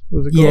Angels?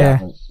 Was it called? Yeah,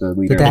 the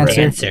leader. The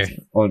dancer.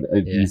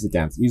 He's a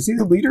dancer. You see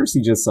the leader? Or is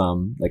he just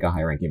like a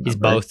high-ranking member? He's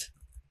both.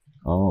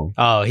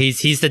 Oh,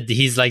 he's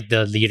like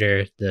the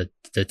leader, the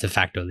de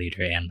facto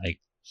leader, and like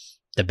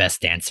the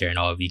best dancer in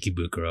all of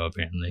Ikebukuro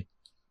apparently.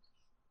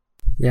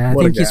 Yeah, I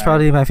think he's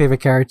probably my favorite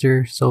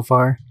character so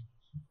far.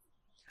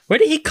 Where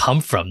did he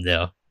come from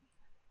though?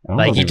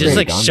 Like, he just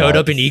like showed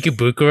up in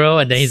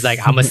Ikebukuro, and then he's like,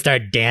 I'm gonna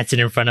start dancing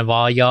in front of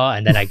all y'all,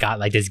 and then I got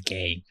like this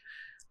gang.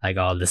 Like,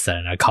 all of a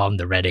sudden, I call them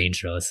the Red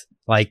Angels.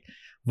 Like,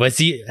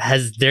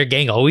 has their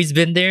gang always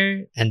been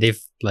there? And they've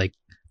like,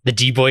 the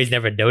G-Boys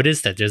never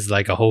noticed that there's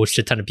like a whole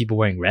shit ton of people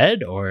wearing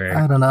red? Or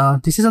I don't know.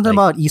 This is something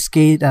about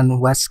Eastgate and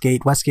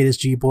Westgate. Westgate is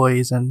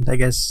G-Boys, and I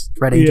guess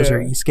Red Angels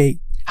are Eastgate.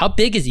 How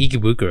big is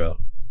Ikebukuro?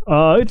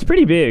 It's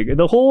pretty big.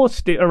 The whole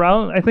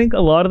around, I think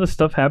a lot of the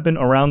stuff happened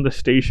around the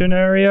station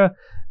area.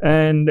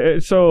 And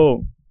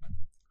so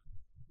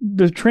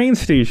the train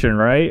station,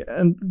 right?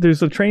 And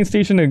there's a train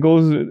station that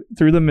goes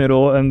through the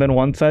middle, and then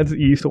one side's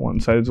east, one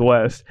side's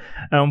west.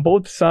 And on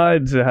both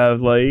sides have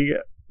like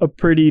a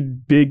pretty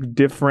big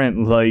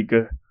different like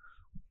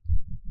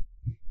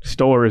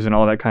stores and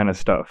all that kind of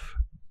stuff.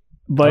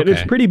 But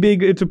it's pretty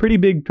big. It's a pretty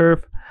big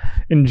turf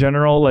in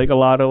general. Like a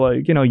lot of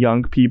like, you know,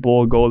 young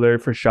people go there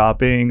for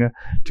shopping,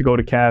 to go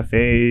to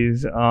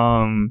cafes.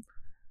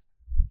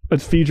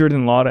 It's featured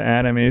in a lot of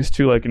animes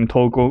too, like in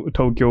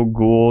Tokyo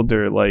Ghoul.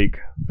 They're like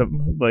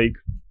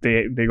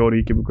they go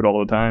to Ikebukuro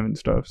all the time and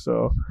stuff.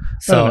 So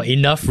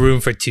enough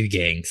room for two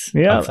gangs.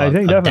 Yeah, I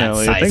think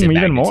definitely. I think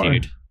even more.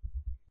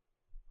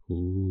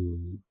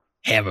 Ooh,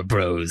 Hammer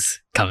Bros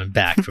coming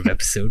back from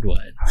episode 1.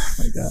 Oh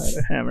my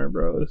god, Hammer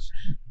Bros.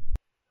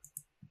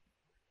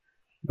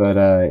 But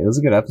it was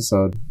a good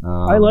episode.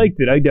 I liked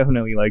it. I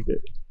definitely liked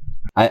it.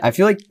 I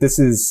feel like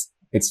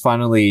it's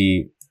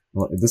finally.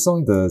 Well, is this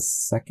only the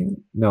second?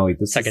 No,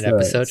 this second is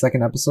episode.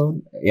 Second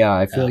episode. Yeah,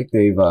 I feel like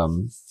they've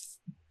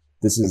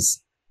this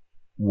is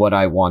what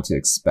I want to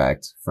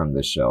expect from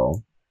the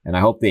show, and I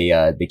hope they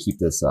keep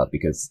this up,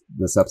 because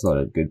this episode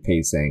had good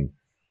pacing.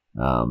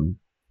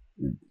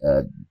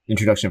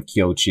 Introduction of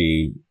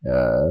Kyochi,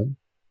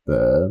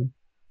 the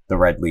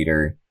red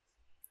leader.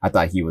 I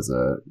thought he was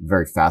a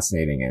very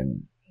fascinating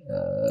and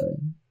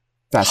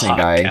fascinating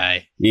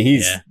guy.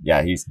 He's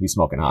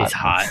smoking hot. He's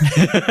hot.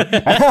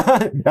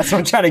 That's what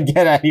I'm trying to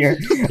get at here.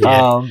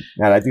 Yeah.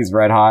 That dude's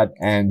red hot,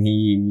 and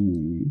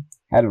he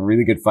had a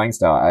really good fighting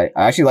style. I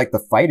actually like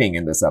the fighting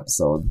in this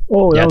episode.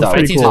 Oh, that was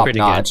pretty cool. Pretty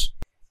notch.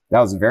 That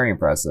was very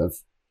impressive.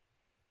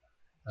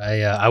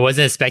 I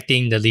wasn't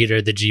expecting the leader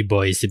of the G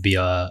Boys to be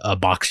a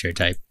boxer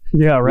type.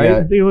 Yeah, right.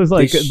 Yeah, it was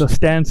like the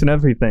stance and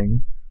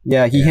everything.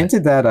 Yeah, he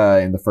hinted that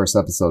in the first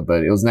episode,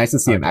 but it was nice to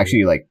see him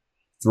actually like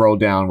throw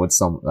down with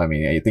some. I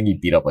mean, I think he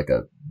beat up like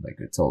a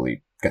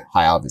totally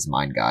high out of his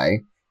mind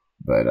guy,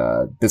 but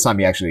this time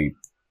he actually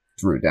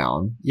threw it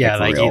down. Yeah,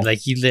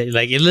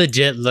 it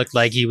legit looked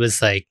like he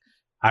was like,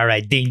 all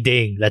right, ding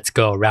ding, let's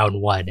go,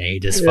 round 1, and he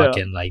just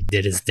fucking like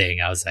did his thing.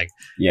 I was like,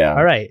 yeah,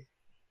 all right.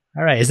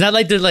 It's not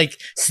like the like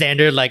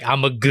standard like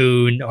I'm a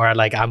goon or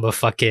like I'm a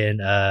fucking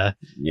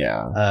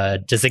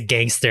just a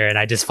gangster and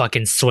I just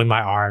fucking swing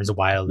my arms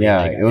wildly.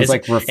 Yeah, like, it was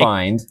like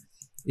refined.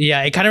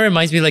 It kind of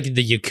reminds me like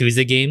the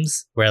Yakuza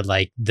games where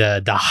like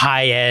the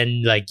high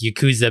end like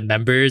Yakuza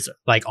members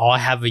like all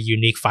have a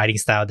unique fighting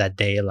style that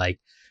they like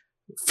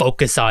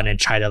focus on and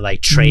try to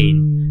like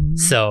train.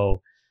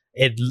 So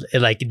it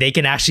like they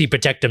can actually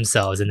protect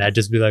themselves, and that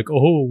just be like,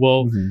 oh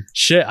well,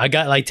 shit, I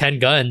got like 10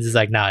 guns. It's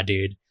like, nah,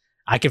 dude,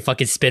 I can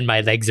fucking spin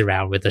my legs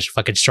around with a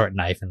fucking short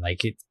knife and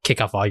like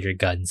kick off all your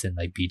guns and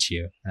like beat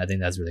you. I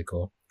think that's really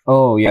cool.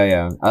 Oh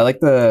yeah. I like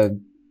the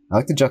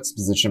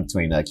juxtaposition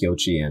between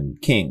Kyochi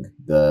and King,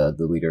 the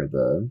leader of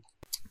the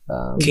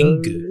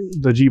King,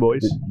 the G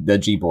Boys. The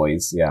G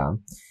Boys, yeah.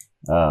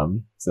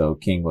 So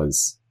King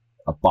was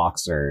a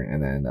boxer,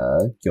 and then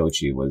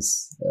Kyochi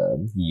was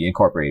he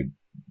incorporated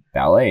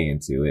ballet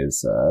into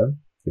his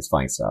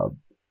fighting style.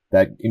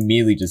 That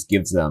immediately just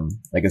gives them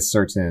like a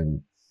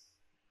certain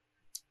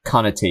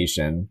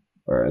connotation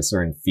or a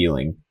certain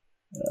feeling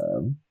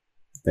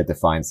that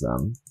defines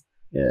them.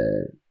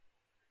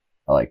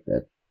 I like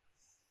that.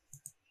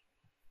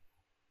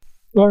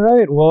 All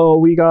right, well,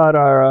 we got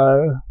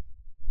our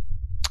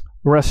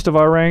rest of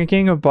our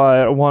ranking,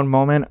 but one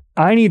moment,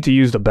 I need to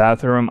use the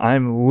bathroom.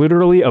 I'm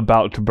literally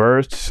about to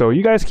burst, so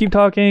you guys keep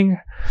talking.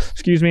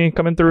 Excuse me,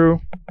 coming through.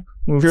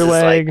 Move your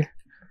leg.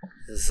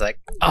 This is like,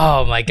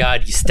 oh my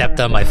god, you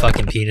stepped on my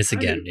fucking penis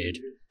again, dude.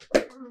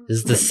 This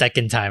is the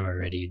second time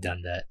already you've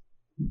done that.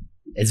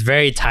 It's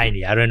very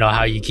tiny. I don't know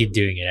how you keep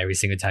doing it every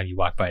single time you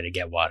walk by to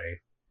get water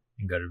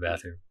and go to the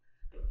bathroom.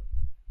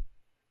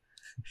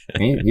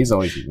 He's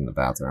always using the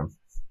bathroom.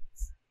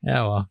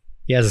 Yeah, well,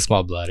 he has a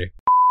small bladder.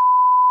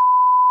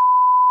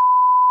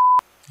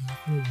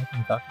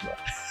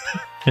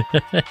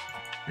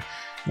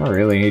 Not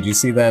really. Hey, did you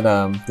see that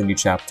the new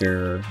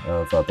chapter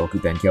of Boku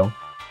Benkyo?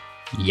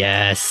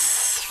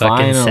 Yes.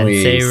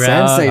 Finally, Sensei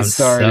route. Sensei I'm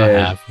started. so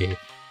happy.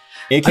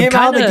 It came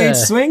out of the gate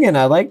swinging.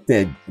 I liked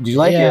it. Did you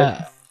like it?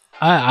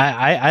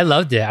 I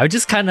loved it.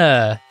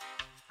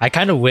 I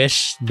kind of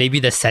wish maybe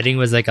the setting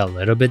was like a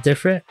little bit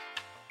different.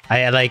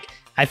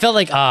 I felt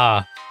like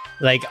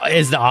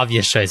it's the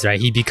obvious choice, right?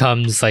 He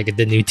becomes like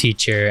the new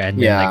teacher, and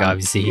then like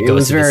obviously he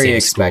goes to the same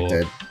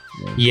expected.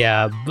 School.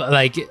 Yeah, but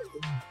like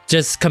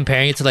just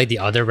comparing it to like the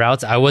other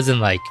routes, I wasn't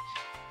like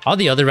all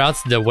the other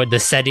routes, the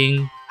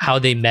setting, how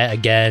they met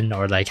again,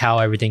 or like how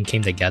everything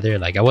came together.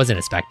 Like I wasn't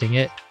expecting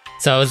it,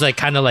 so it was like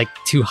kind of like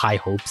too high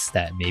hopes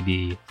that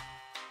maybe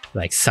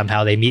like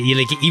somehow they meet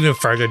like even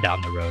further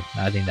down the road.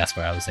 I think that's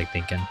where I was like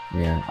thinking.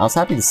 Yeah, I was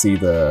happy to see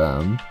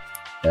the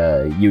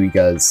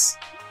Yuiga's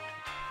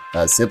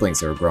siblings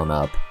that were grown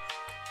up.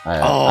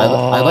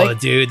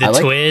 Dude, the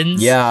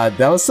twins. Yeah,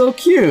 that was so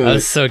cute. That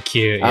was so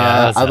cute.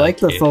 Yeah, I like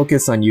the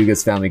focus on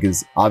Yuga's family,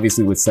 because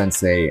obviously with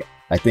Sensei,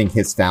 I think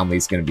his family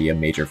is going to be a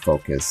major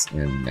focus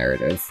in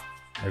narrative.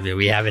 I mean,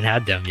 we haven't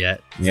had them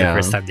yet. It's the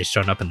first time they've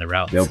shown up in the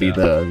route. They'll be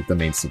the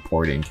main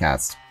supporting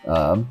cast,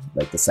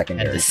 like the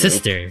secondary. And the group.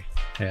 sister.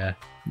 Yeah.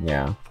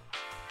 Yeah.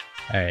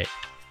 All right.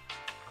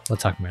 We'll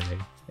talk more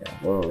later. Yeah.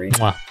 Where were we?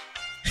 Mwah.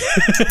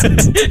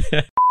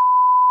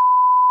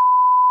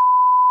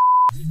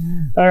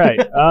 All right.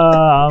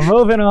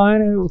 Moving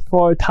on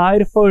for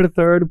tied for the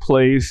third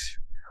place.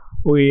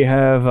 We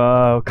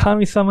have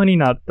Kami-sama ni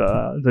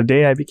Natta, The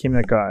Day I Became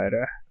a God.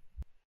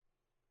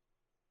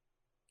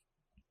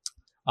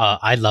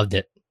 I loved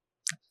it.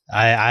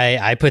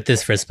 I put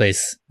this first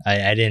place.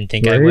 I didn't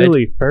think I would.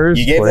 Really, first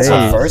You gave place. this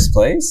a first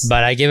place?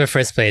 But I gave it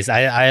first place.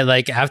 I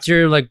like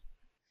after like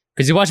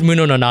because you watch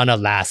Muno no Nana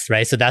last,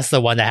 right? So that's the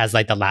one that has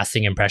like the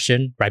lasting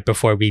impression right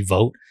before we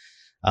vote.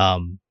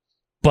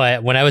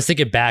 But when I was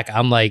thinking back,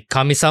 I'm like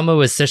Kami-sama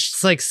was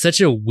such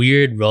a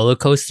weird roller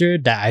coaster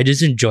that I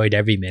just enjoyed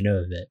every minute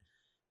of it.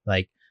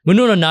 Like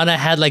Muno no Nana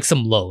had like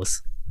some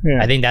lows. Yeah.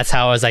 I think that's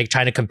how I was like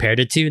trying to compare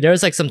it to. There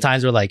was like some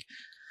times where like,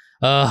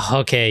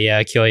 okay,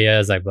 yeah, Kyoya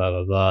is like blah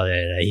blah blah,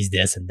 he's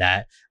this and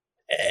that.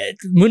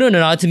 Muno no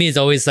Nana to me is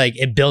always like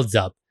it builds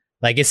up.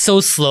 Like it's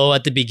so slow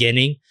at the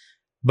beginning,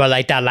 but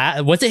like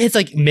that once it hits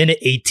like minute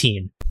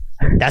 18,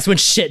 that's when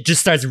shit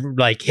just starts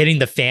like hitting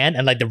the fan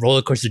and like the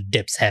roller coaster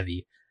dips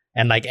heavy.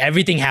 And like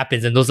everything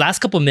happens in those last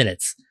couple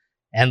minutes.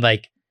 And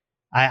like,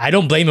 I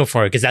don't blame them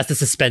for it because that's the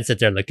suspense that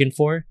they're looking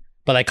for.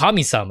 But like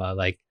Kami-sama,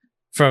 like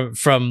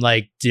from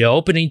like the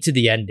opening to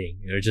the ending,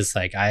 it was just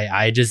like,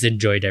 I just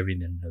enjoyed every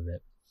minute of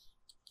it.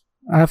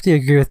 I have to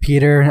agree with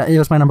Peter. It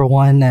was my number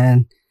one.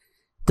 And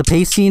the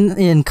pacing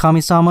in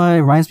Kami-sama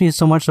it reminds me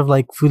so much of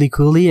like Fooly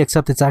Cooly,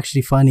 except it's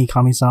actually funny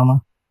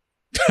Kami-sama.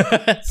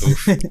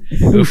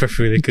 Oof for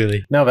Fooly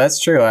Cooly. No, that's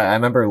true. I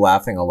remember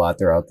laughing a lot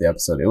throughout the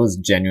episode. It was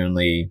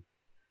genuinely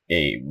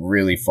a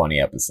really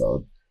funny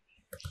episode.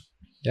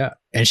 Yeah.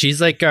 And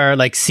she's like our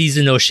like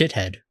seasonal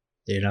shithead,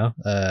 you know?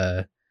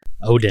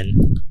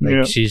 Odin. Like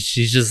Yeah.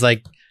 she's just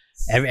like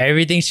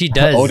everything she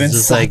does Odin is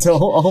just like Sato.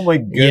 Oh my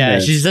goodness. yeah,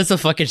 she's just a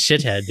fucking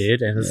shithead,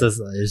 dude. And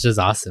it's just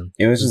awesome.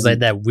 It was Just just like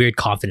that weird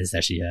confidence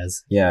that she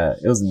has. yeah,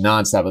 it was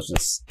nonstop. It was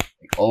just like,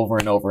 over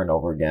and over and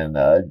over again,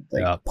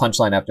 like Yeah.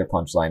 punchline after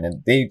punchline,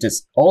 and they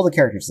just all the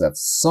characters have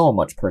so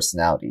much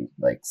personality,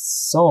 like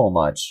so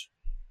much.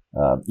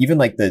 Even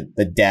like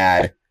the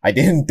dad. I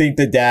didn't think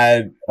the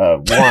dad won.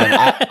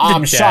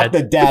 I'm shocked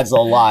the dad's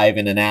alive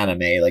in an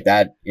anime. Like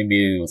that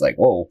immediately was like,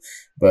 whoa.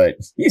 But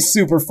he's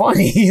super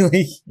funny.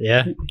 Like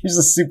Yeah. he's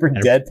just super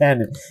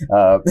deadpan.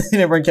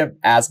 And everyone kept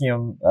asking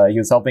him. He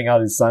was helping out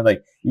his son.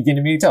 Like you can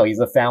immediately tell he's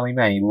a family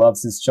man. He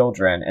loves his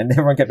children. And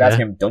everyone kept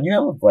asking him, "Don't you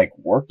have like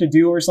work to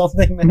do or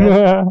something?"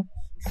 Man?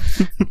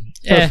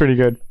 That's pretty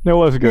good. It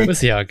was good. We'll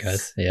see how it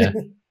goes. Yeah.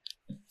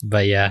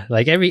 But yeah,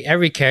 like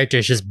every character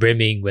is just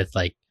brimming with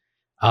like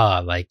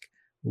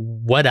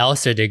what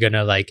else are they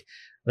gonna like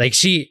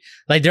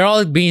they're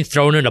all being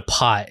thrown in a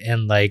pot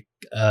and like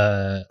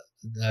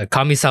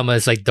Kami-sama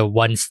is like the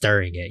one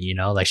stirring it, you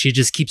know, like she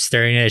just keeps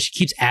stirring it. She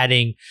keeps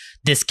adding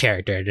this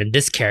character and then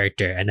this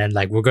character and then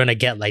like we're gonna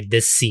get like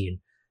this scene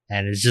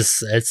and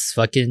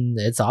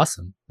it's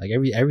awesome. Like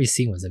every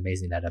scene was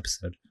amazing that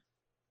episode.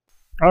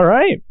 All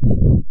right.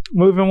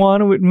 Moving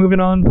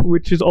on,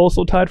 which is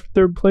also tied for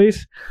third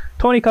place.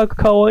 Tonikaku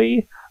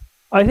Kawaii.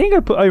 I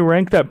think I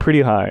ranked that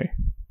pretty high.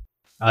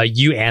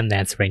 You and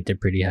Lance ranked it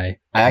pretty high.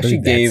 I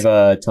actually believe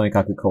gave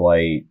Tonikaku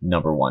Kawaii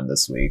number 1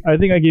 this week. I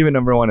think I gave it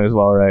number 1 as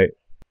well, right?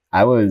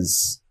 I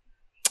was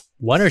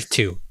 1 or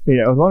 2.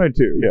 Yeah, it was 1 or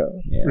 2.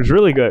 Yeah. It was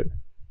really good.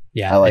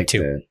 Yeah, I liked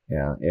 2. it.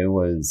 Yeah, it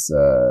was.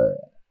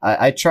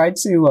 I tried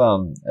to.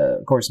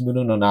 Of course,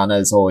 Muno no Nana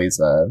is always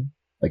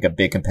like a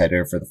big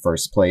competitor for the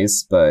first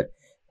place, but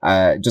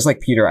just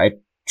like Peter, I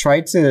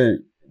tried to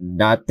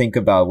not think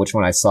about which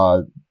one I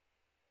saw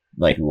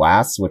like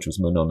last, which was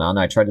Muno no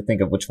Nana. I tried to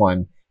think of which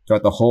one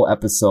throughout the whole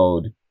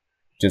episode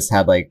just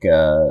had like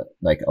a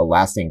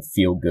lasting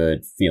feel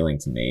good feeling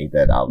to me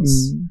that I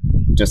was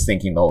just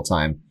thinking the whole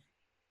time.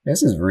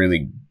 This is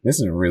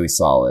really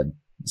solid.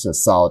 It's a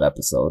solid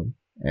episode.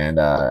 And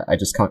I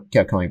just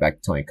kept coming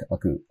back to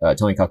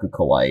Tonikaku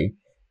Kawaii.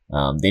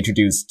 They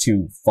introduced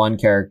 2 fun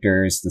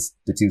characters,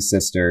 the 2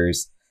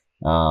 sisters.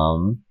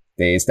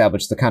 They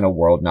established the kind of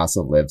world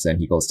Nasa lives in.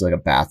 He goes to like a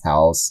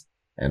bathhouse.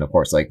 And of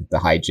course, like the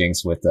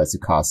hijinks with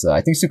Tsukasa.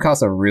 I think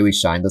Tsukasa really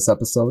shined this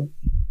episode.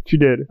 She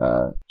did.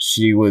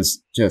 She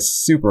was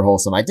just super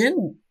wholesome. I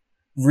didn't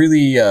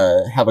really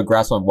have a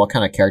grasp on what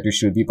kind of character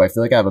she would be, but I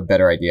feel like I have a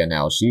better idea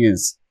now. She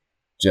is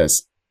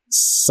just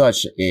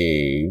such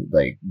a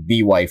like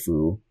the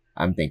waifu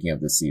I'm thinking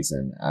of this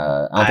season.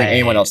 I don't think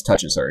anyone else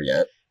touches her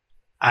yet.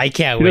 I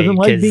can't She wait. doesn't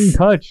like being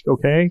touched,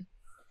 okay?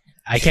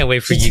 I can't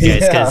wait for you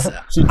guys because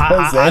she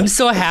does I'm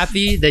so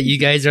happy that you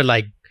guys are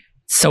like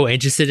so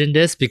interested in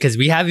this because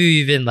we haven't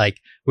even like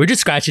we're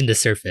just scratching the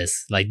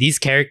surface. Like these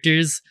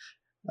characters,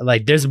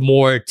 like there's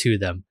more to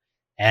them,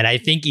 and I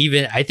think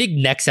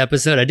next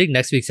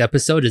week's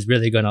episode is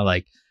really gonna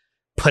like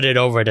put it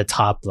over the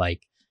top.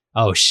 Like,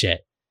 oh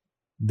shit,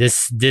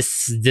 this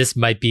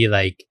might be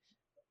like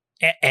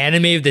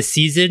anime of the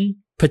season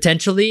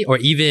potentially, or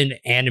even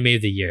anime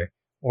of the year.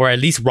 or at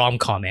least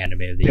rom-com anime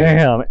of the year.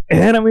 Damn,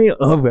 anime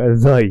of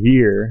the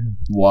year.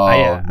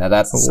 Whoa, now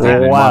that's a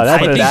statement. Wow, I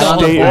that's think a on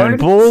the statement.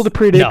 Bold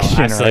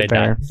prediction absolutely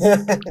right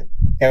there.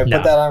 Can we No.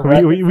 put that on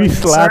record? We for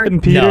slapping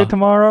insert? Peter No.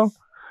 tomorrow?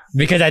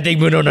 Because I think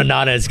Muno no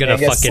Nana is gonna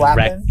Gonna get fucking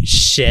wreck slapping?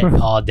 shit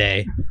all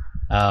day.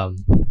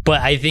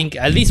 But I think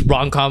at least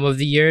rom-com of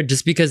the year,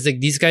 just because like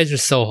these guys are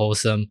so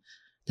wholesome,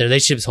 their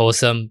relationship's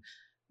wholesome.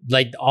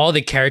 Like all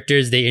the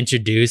characters they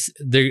introduce,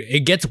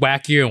 it gets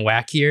wackier and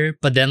wackier.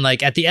 But then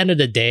like at the end of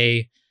the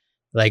day,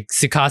 like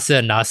Tsukasa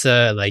and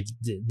Nasa, like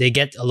they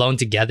get alone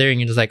together, and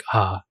you're just like,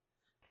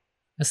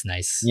 that's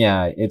nice.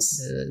 Yeah,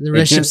 The it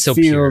relationship's just so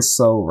feels pure.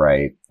 so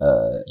right.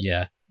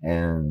 Yeah.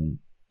 And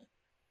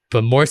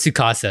But more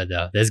Tsukasa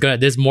though.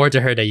 There's more to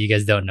her that you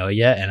guys don't know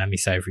yet, and I'm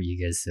excited for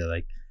you guys to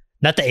like,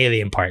 not the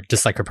alien part,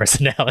 just like her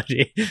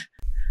personality.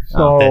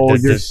 So The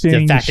you're fact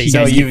saying that you she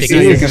guys you're think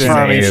it's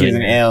confirming an she's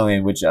alien. an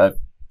alien, which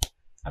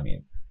I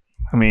mean,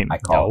 I mean, I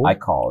called.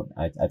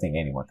 No. I think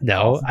anyone can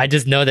No, call. I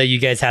just know that you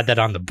guys had that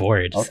on the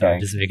board. So Okay. I'm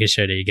just making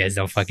sure that you guys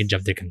don't fucking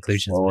jump to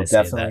conclusions. Well, when we'll I say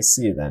definitely that.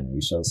 see then.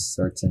 We shall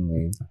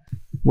certainly.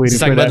 waiting Just for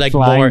talking about, that like,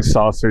 flying more-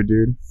 saucer,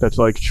 dude. That's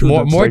like true.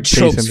 More that's, more like,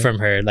 tropes chasing- from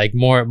her, like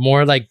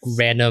more like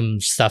random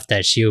stuff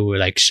that she would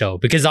like show,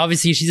 because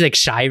obviously she's like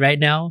shy right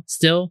now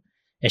still,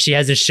 and she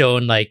hasn't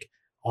shown like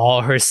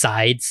all her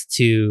sides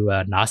to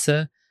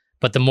Nasa.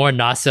 But the more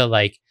Nasa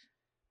like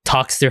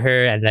talks to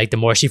her, and like the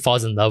more she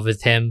falls in love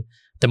with him,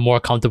 the more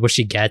comfortable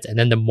she gets, and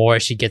then the more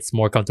she gets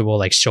more comfortable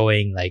like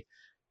showing like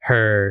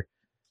her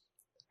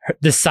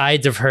the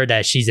sides of her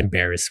that she's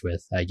embarrassed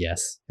with, I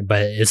guess.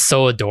 But it's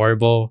so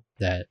adorable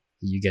that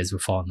you guys will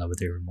fall in love with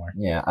her even more.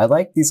 Yeah, I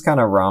like these kind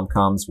of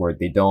rom-coms where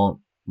they don't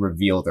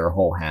reveal their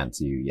whole hand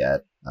to you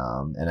yet.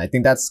 And I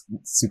think that's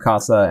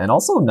Tsukasa and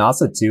also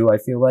Nasa too, I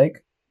feel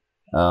like.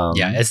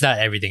 Yeah, it's not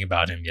everything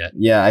about him yet.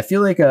 Yeah, I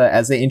feel like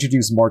as they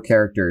introduce more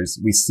characters,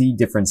 we see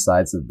different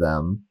sides of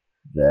them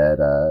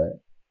that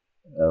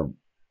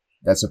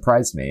that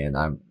surprised me, and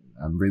I'm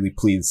really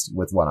pleased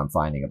with what I'm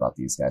finding about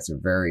these guys. They're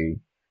very,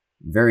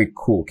 very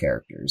cool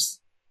characters.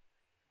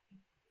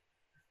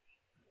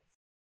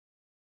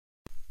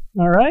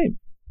 All right.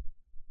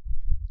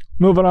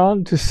 Moving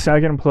on to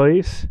second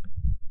place,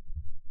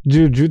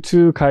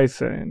 Jujutsu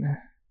Kaisen.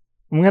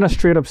 I'm gonna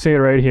straight up say it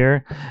right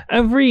here.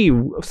 Every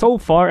week,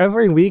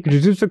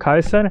 Jujutsu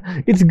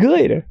Kaisen, it's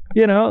good.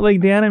 You know,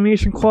 like the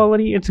animation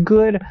quality, it's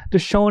good. The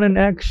shonen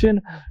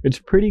action, it's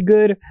pretty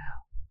good.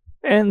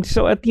 And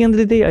so at the end of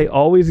the day, I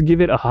always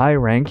give it a high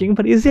ranking.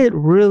 But is it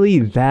really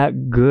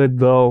that good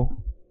though?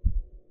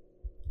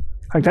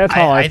 Like that's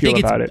how I feel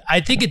think about it.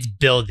 I think it's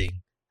building.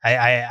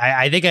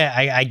 I think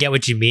I get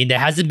what you mean. There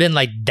hasn't been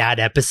like that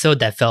episode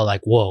that felt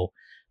like, whoa,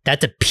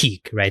 that's a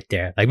peak right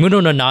there. Like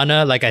Muno no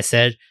Nana, like I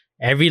said,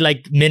 every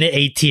like minute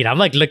 18, I'm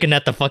like looking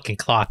at the fucking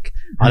clock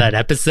on that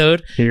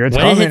episode. Here it's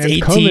When coming, it hits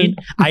it's 18, coming.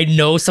 I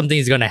know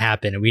something's gonna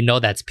happen, and we know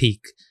that's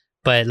peak.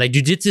 But like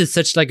Jujutsu is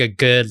such like a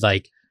good,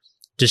 like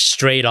just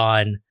straight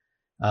on,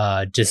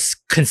 just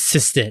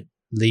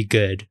consistently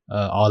good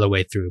all the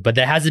way through. But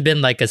there hasn't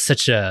been like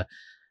such a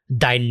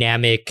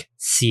dynamic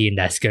scene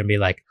that's gonna be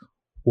like,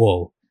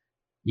 whoa,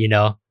 you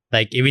know?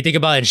 Like if you think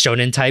about it in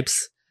shonen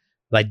types,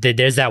 like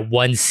there's that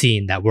one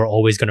scene that we're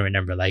always gonna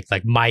remember, like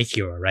My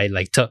Hero, right?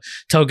 Like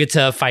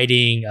Togata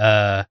fighting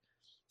I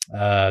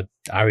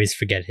always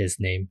forget his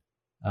name.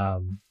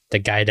 The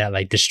guy that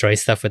like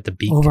destroys stuff with the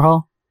beak.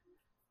 Overhaul.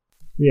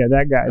 Yeah,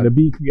 that guy, the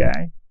beak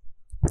guy.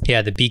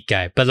 Yeah, the beak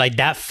guy. But like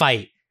that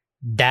fight,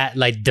 that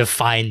like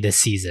defined the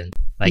season.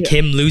 Like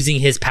him losing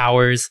his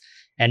powers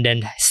and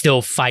then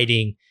still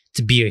fighting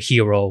to be a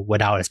hero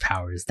without his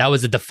powers. That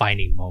was a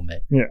defining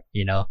moment. Yeah.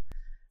 You know?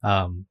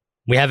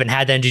 We haven't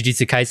had that in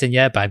Jujutsu Kaisen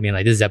yet, but I mean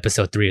like this is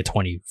episode 3 of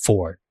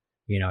 24.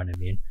 You know what I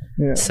mean?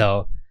 Yeah.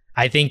 So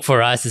I think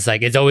for us it's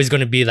like it's always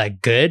gonna be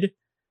like good,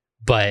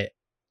 but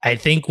I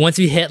think once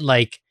we hit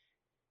like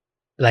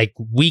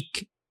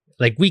week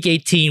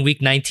 18,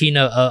 week 19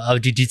 of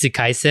Jujutsu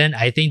Kaisen,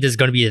 I think there's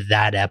gonna be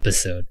that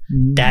episode,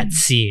 that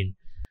scene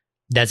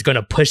that's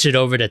gonna push it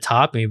over the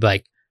top, and you'd be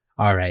like,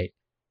 all right,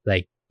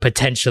 like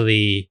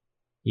potentially,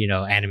 you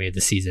know, anime of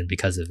the season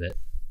because of it.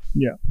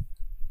 Yeah.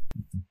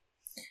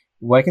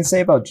 What I can say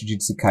about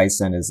Jujutsu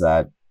Kaisen is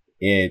that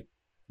it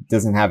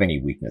doesn't have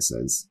any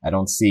weaknesses. I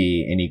don't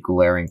see any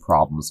glaring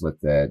problems with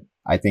it.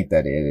 I think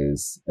that it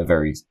is a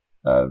very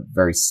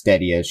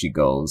steady as she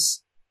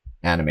goes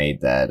anime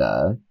that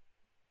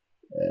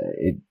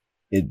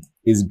it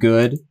is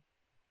good.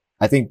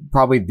 I think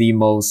probably the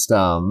most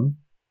standout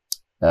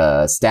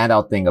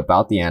thing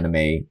about the anime,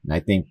 and I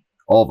think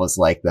all of us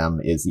like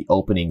them, is the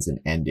openings and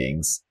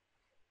endings.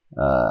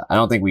 I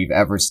don't think we've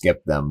ever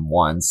skipped them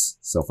once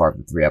so far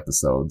for 3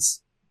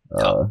 episodes.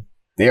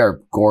 They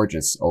are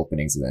gorgeous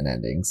openings and then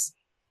endings.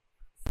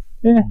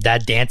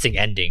 That dancing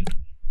ending,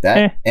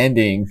 That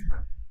ending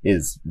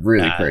is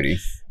really pretty.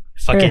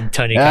 fucking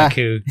Tony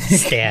Kaku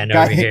stand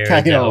over here. I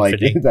in the don't like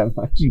opening. it that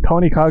much.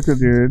 Tony Kaku,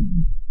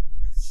 dude.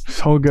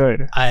 So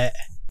good.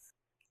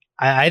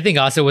 I think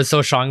also what's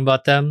so strong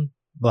about them,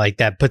 like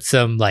that puts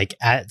them like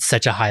at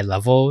such a high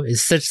level,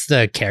 is such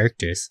the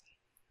characters.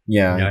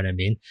 Yeah. You know what I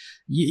mean?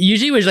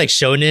 Usually with like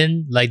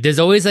shonen, like there's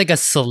always like a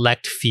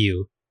select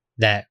few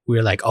that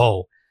we're like,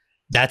 oh,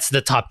 that's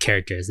the top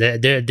characters.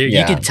 They're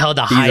you can tell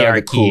the These hierarchy.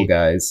 are the cool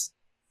guys.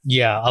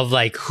 Yeah, of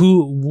like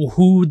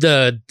who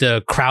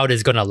the crowd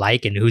is gonna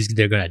like and who's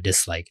they're gonna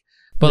dislike.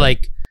 But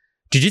like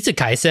Jujutsu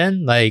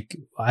Kaisen, like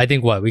I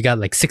think we got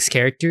like 6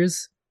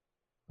 characters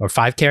or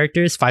 5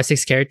 characters,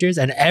 6 characters,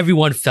 and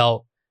everyone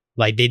felt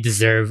like they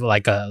deserve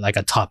like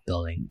a top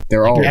billing.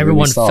 They're like all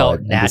everyone really solid felt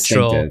and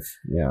natural, distinctive.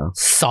 Yeah,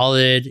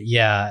 solid.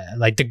 Yeah,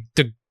 like the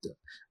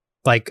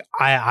like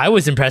I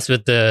was impressed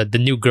with the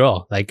new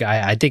girl. Like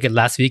I think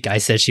last week I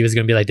said she was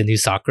gonna be like the new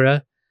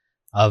Sakura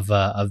of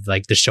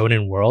like the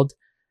shonen world,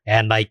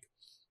 and like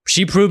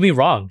she proved me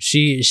wrong.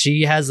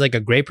 She has like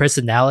a great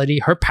personality.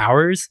 Her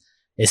powers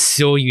is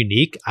so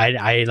unique.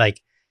 I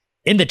like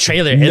in the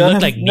trailer it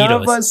looked like none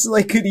needles. of us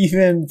like could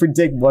even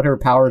predict what her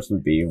powers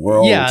would be. We're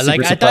all Yeah, super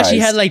like surprised. I thought she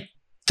had like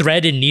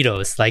thread and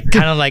needles, like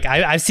kind of like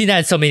I've seen that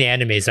in so many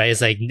animes, right?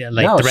 It's like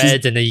No,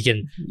 threads, and then you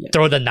can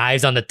throw the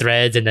knives on the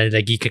threads, and then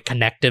like you could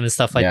connect them and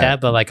stuff like that.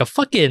 But like a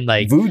fucking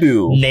like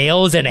voodoo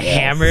nails and a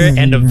hammer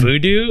and a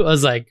voodoo, I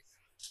was like,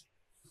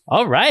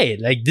 all right,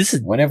 like this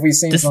is whenever we've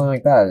seen something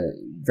like that,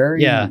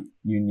 very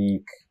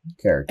unique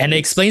character, and it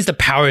explains the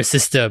power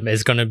system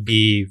is gonna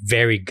be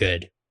very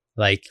good.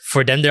 Like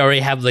for them to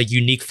already have like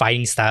unique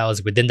fighting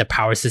styles within the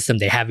power system,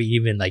 they haven't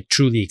even like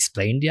truly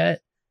explained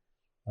yet.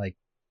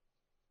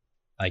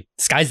 Like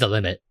sky's the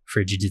limit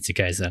for Jujutsu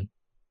Kaisen.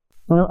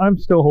 I'm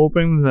still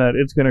hoping that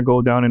it's gonna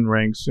go down in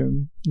rank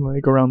soon,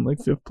 like around like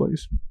 5th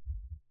place.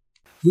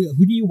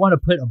 Who do you want to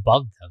put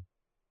above them?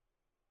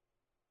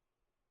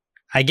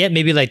 I get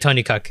maybe like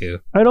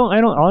Tonikaku. I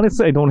don't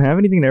honestly, I don't have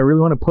anything that I really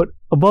want to put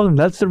above him.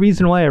 That's the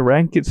reason why I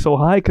rank it so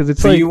high, because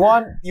it's so like you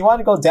want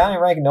to go down in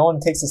rank and no one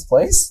takes his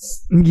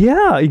place?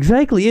 Yeah,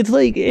 exactly. It's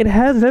like it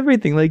has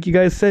everything, like you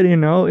guys said.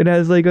 It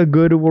has like a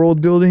good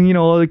world building.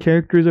 All the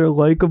characters are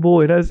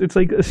likable. It's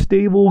like a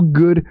stable,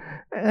 good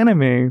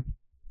anime.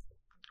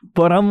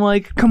 But I'm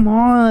like, come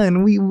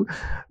on, we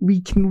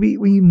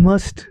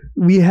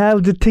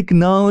have the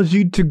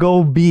technology to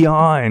go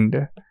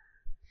beyond.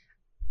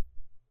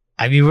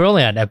 I mean, we're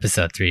only on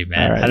episode 3,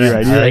 man.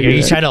 Right, are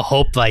you trying to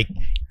hope like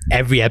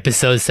every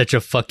episode is such a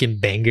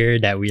fucking banger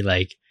that we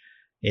like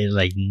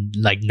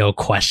no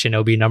question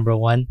it'll be number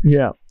 1?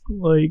 Yeah,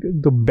 like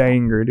the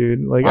banger, dude.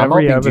 Like I'm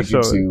every hoping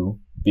episode Jujutsu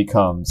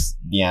becomes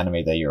the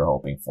anime that you're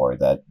hoping for,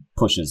 that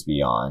pushes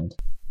beyond.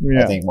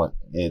 Yeah. I think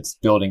it's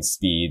building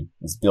speed.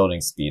 I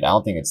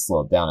don't think it's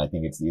slowed down. I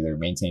think it's either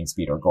maintaining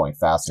speed or going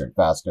faster and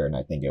faster. And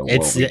I think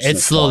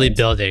it's slowly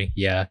building.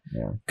 Yeah.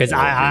 Because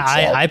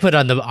I put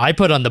on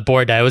the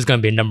board that it was going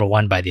to be number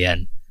 1 by the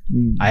end.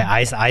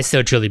 I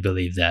still truly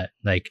believe that.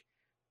 Like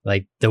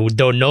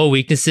the no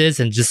weaknesses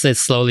and just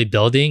it's slowly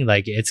building.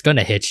 Like it's going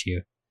to hit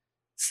you.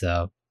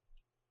 So.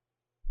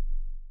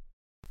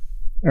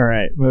 All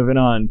right, moving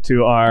on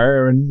to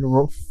our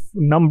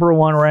number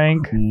 1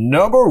 rank.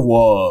 Number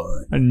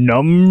 1,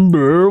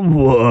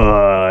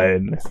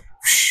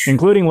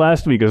 including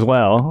last week as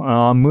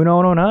well.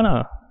 Muno no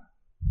Nana.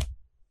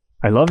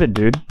 I love it,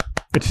 dude.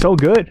 It's so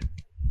good.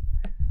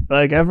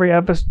 Like every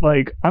episode,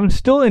 like I'm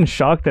still in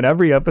shock that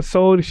every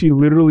episode she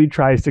literally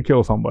tries to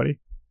kill somebody,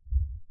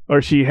 or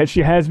she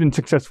has been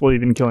successful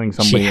even killing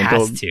somebody. She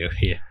has to,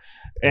 yeah.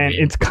 And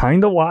it's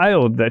kind of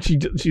wild that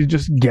she's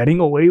just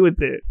getting away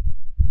with it.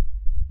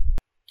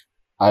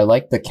 I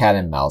like the cat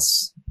and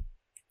mouse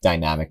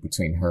dynamic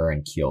between her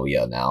and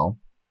Kyoya now.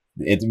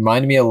 It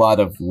reminded me a lot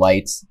of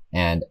Light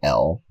and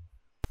L.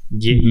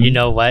 You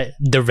know what?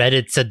 The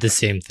Reddit said the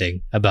same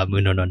thing about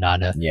Muno no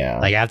Nana.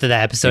 Yeah. Like after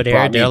that episode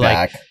aired, they're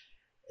like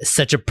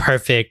such a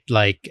perfect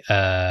like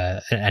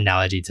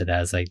analogy to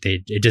that. It's like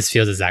it just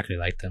feels exactly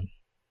like them.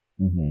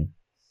 Mm-hmm.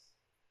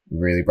 It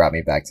really brought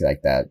me back to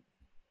like that.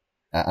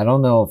 I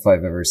don't know if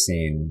I've ever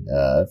seen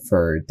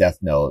for Death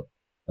Note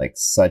like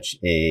such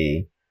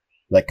a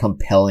like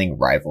compelling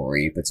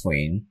rivalry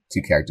between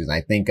 2 characters. And I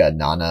think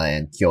Nana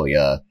and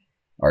Kyoya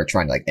are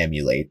trying to like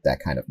emulate that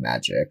kind of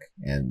magic,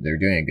 and they're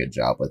doing a good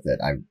job with it.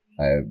 I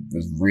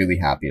was really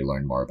happy to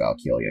learn more about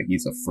Kyoya.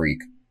 He's a freak,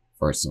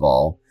 first of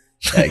all.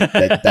 Like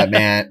that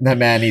man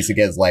needs to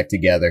get his life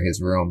together.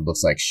 His room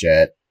looks like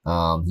shit.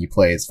 He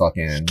plays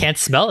fucking can't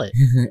smell it.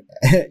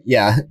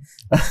 Yeah.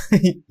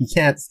 he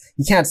can't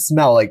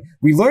smell. Like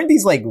we learned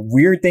these like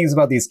weird things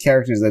about these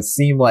characters that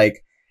seem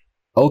like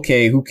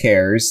okay, who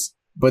cares?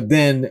 But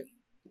then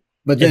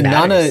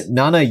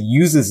Nana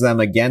uses them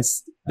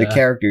against the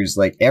characters.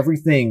 Like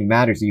everything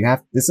matters.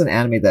 This is an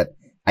anime that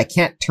I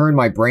can't turn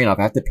my brain off.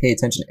 I have to pay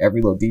attention to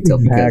every little detail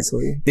because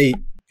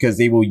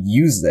they will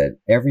use it,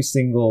 every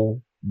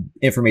single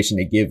information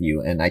they give you.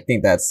 And I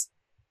think that's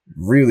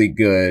really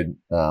good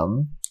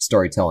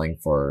storytelling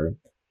for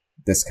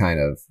this kind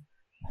of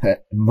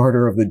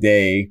murder of the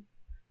day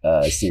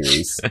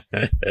series.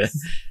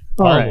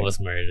 Almost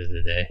murder of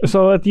the day.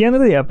 So at the end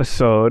of the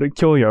episode,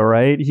 Kyoya,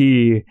 right?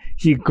 He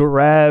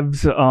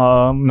grabs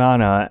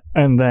Nana,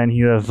 and then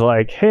he was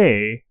like,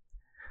 "Hey,"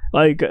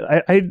 like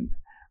I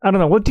don't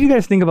know. What do you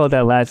guys think about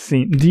that last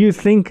scene? Do you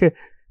think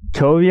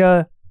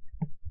Kyoya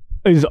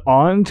is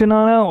on to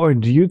Nana, or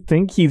do you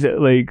think he's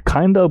like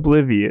kind of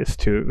oblivious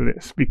to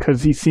this?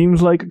 Because he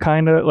seems like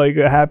kind of like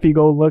a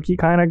happy-go-lucky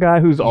kind of guy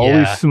who's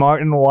always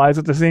smart and wise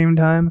at the same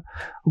time.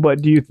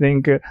 But do you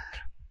think,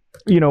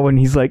 when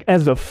he's like,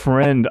 as a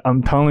friend,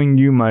 I'm telling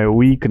you my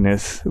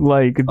weakness,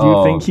 like, do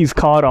you think he's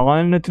caught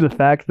on to the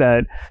fact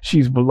that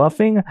she's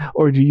bluffing,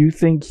 or do you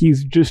think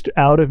he's just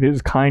out of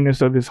his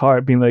kindness of his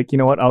heart being like, you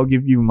know what, I'll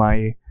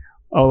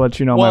let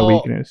you know my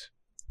weakness?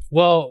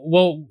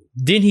 Well,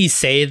 didn't he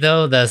say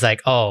though that's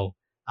like, oh,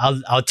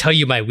 I'll tell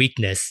you my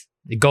weakness.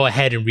 Go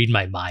ahead and read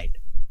my mind.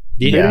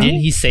 Didn't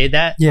he say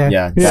that?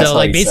 Yeah. So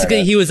like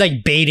basically he was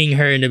like baiting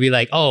her and to be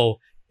like, oh,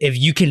 if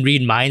you can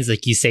read minds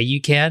like you say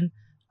you can,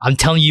 I'm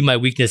telling you my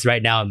weakness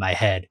right now in my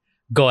head.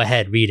 Go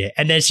ahead, read it.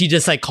 And then she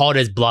just like called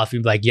his bluff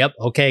and be like, yep,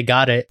 okay,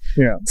 got it.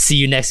 Yeah. See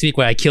you next week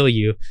when I kill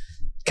you,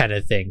 kind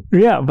of thing.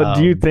 Yeah, but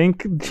do you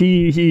think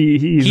he's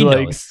he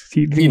like knows.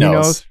 He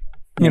knows?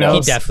 He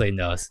knows. He definitely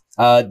knows.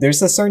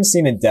 There's a certain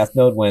scene in Death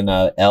Note when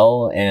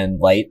L and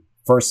Light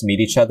first meet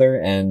each other,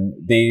 and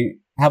they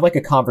have like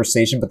a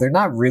conversation, but they're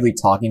not really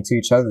talking to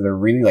each other. They're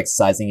really like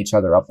sizing each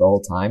other up the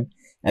whole time.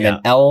 And then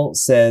L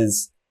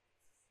says,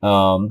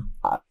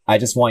 I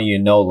just want you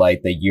to know,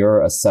 Light, that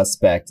you're a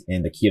suspect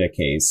in the Kita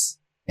case,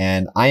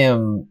 and I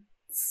am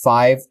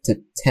 5 to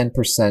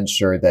 10%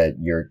 sure that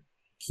you're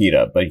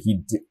Kita, but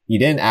he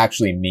didn't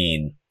actually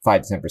mean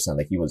 5 to 10%.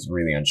 Like, he was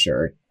really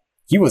unsure.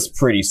 He was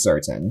pretty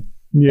certain.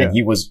 Yeah. And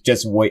he was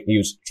he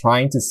was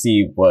trying to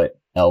see what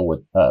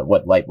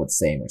what Light would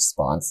say in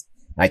response.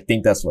 And I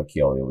think that's what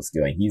Kyoya was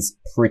doing. He's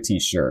pretty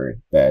sure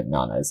that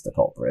Nana is the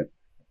culprit.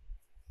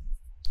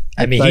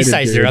 I mean, he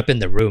sized her up in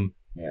the room.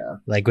 Yeah.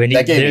 Like when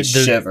that gave me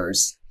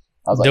shivers.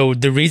 I was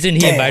like, the reason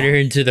he invited her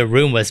into the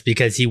room was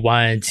because he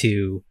wanted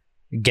to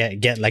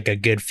get like a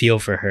good feel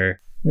for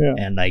her. Yeah.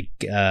 And like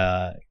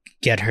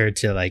get her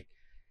to like,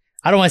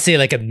 I don't want to say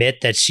like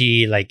admit that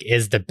she like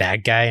is the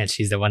bad guy and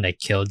she's the one that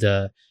killed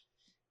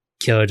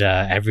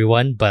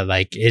everyone, but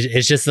like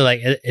it's just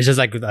like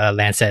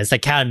Lance said, it's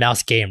like cat and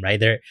mouse game, right?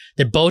 They're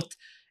both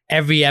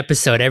every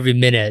episode, every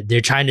minute,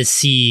 they're trying to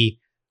see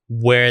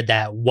where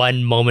that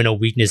one moment of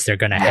weakness they're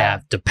gonna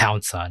have to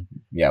pounce on.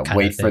 Yeah,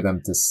 wait for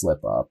them to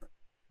slip up.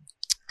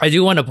 I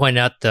do want to point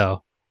out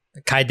though,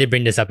 Kai did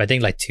bring this up, I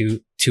think like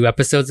two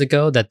episodes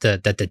ago, that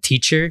the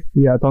teacher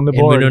it's on the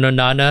board. in Muno no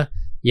Nana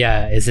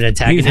is an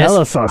antagonist. He's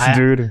hella sus,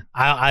 dude.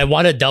 I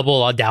want to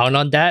double down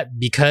on that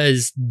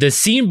because the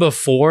scene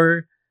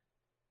before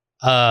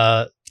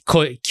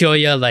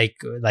Kyoya like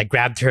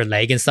grabbed her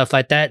leg and stuff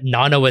like that,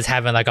 Nana was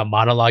having like a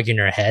monologue in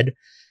her head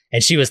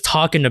and she was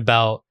talking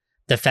about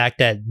the fact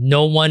that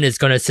no one is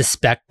going to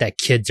suspect that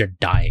kids are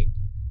dying.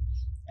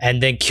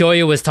 And then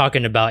Kyoya was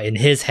talking about in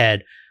his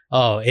head,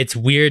 oh, it's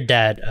weird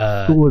that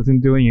school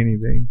isn't doing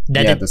anything.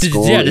 That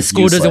the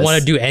school doesn't want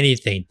to do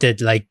anything.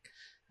 That like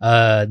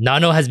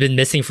Nano has been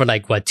missing for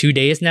like 2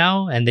 days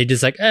now, and they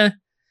just like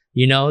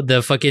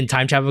the fucking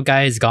time travel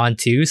guy is gone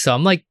too. So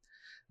I'm like,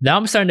 now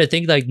I'm starting to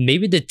think like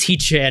maybe the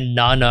teacher and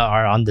Nana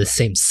are on the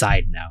same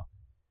side now.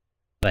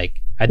 Like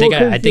I think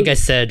I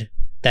said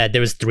that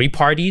there was 3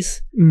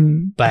 parties,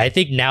 but I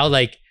think now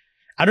like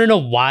I don't know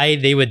why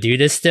they would do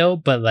this still,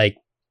 but like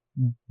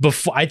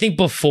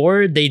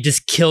before they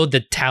just killed the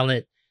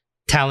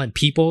talented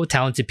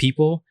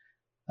people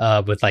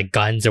with like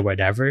guns or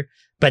whatever.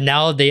 But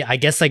now I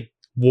guess like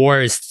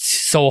war is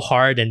so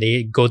hard and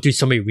they go through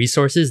so many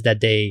resources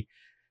that they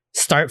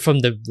start from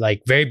the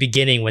like very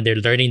beginning when they're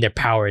learning their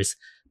powers,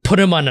 put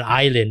them on an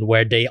island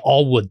where they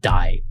all would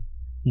die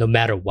no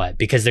matter what,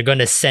 because they're going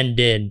to send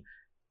in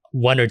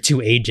 1 or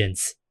 2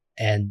 agents.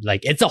 And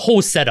like it's a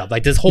whole setup,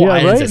 like this whole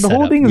island's a the setup.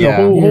 whole thing is a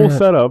whole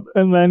setup,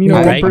 and then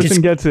one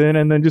person gets in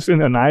and then just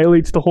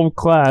annihilates the whole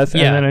class,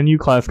 and then a new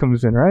class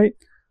comes in, right?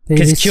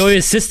 Because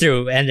Kyoya's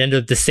sister ended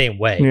up the same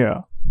way.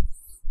 Yeah,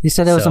 he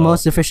said it was the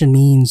most efficient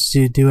means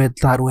to do it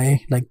that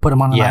way, like put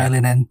them on an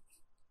island and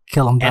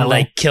kill them that way.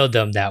 Like kill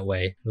them that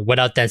way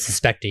without them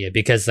suspecting it.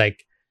 Because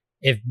like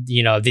if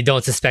they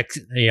don't suspect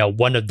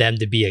one of them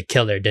to be a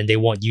killer, then they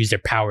won't use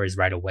their powers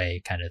right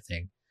away, kind of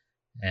thing.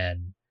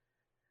 And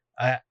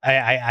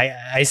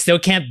I still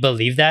can't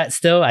believe that.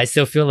 Still, I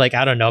still feel like,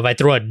 I don't know, if I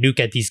throw a nuke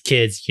at these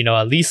kids,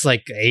 at least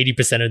like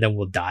 80% of them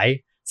will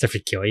die, except for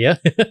Kyoya.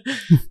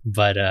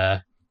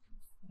 But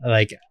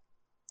like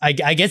I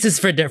guess it's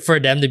for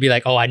them to be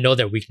like, oh, I know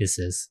their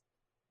weaknesses,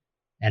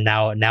 and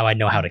now I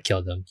know how to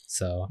kill them.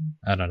 So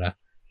I don't know.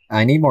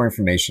 I need more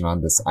information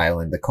on this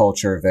island, the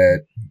culture of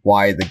it,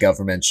 why the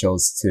government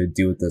chose to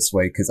do it this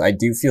way, because I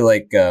do feel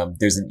like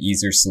there's an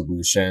easier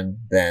solution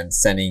than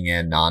sending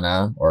in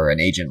Nana or an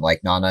agent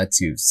like Nana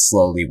to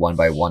slowly, one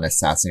by one,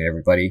 assassinate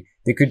everybody.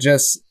 They could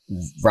just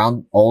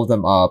round all of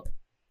them up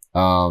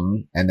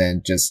and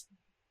then just,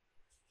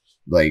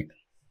 like,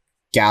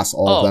 gas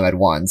all of them at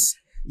once.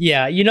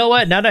 Yeah, you know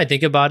what? Now that I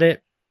think about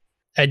it,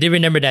 I did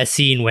remember that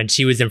scene when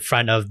she was in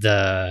front of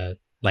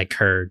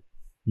her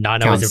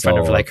Nana was in front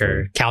of like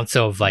her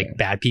council of like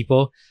bad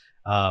people,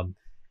 and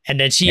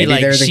then she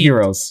maybe they're the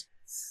heroes.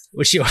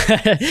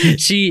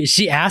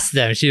 She asked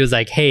them. She was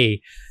like,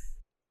 "Hey,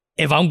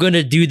 if I'm going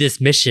to do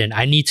this mission,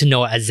 I need to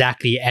know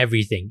exactly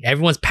everything,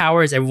 everyone's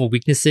powers, everyone's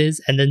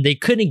weaknesses. And then they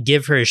couldn't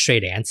give her a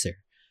straight answer.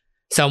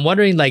 So I'm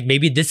wondering, like,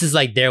 maybe this is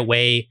like their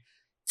way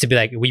to be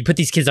like, we put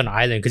these kids on an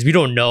island because we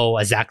don't know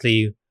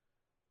exactly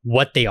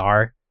what they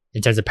are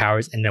in terms of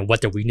powers and then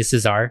what their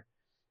weaknesses are.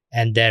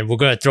 And then we're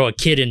going to throw a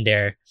kid in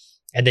there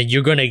and then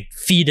you're going to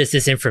feed us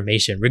this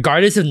information.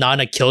 Regardless if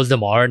Nana kills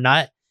them all or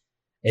not,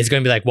 it's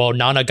going to be like, well,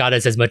 Nana got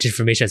us as much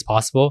information as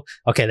possible.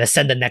 Okay, let's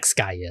send the next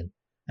guy in.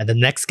 And the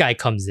next guy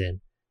comes in.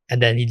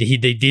 And then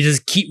they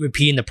just keep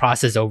repeating the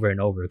process over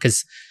and over.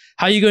 Because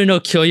how are you going to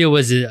know Kyoya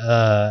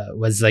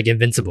was like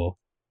invincible?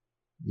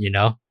 You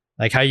know?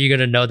 Like, how are you going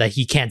to know that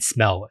he can't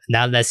smell?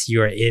 Not unless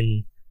you're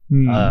in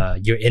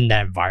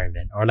that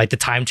environment. Or like the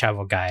time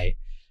travel guy.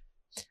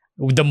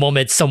 The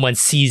moment someone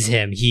sees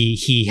him,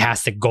 he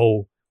has to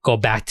go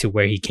back to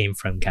where he came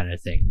from, kind of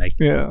thing. Like,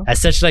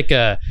 that's like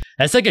a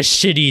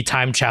shitty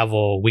time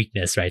travel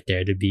weakness right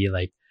there, to be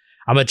like,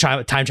 I'm gonna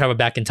try time travel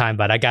back in time,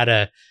 but I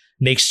gotta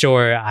make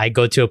sure I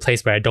go to a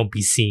place where I don't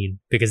be seen,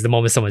 because the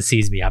moment someone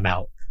sees me, I'm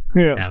out.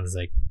 And I was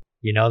like,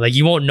 you know, like,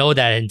 you won't know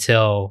that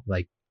until,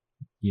 like,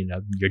 you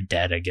know, you're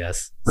dead, I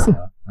guess. So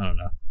I don't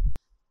know.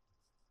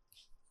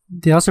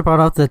 They also brought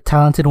out the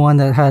talented one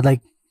that had,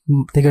 like,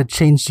 they could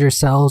change their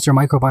cells or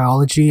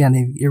microbiology,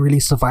 and they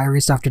released the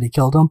virus after they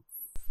killed them.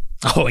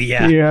 Oh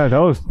yeah, yeah,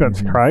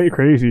 that's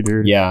crazy,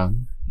 dude. Yeah,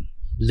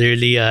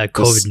 literally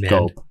COVID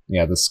man.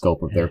 Yeah, the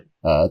scope of their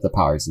the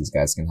powers these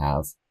guys can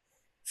have.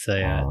 So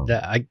yeah,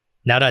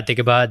 now that I think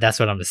about it, that's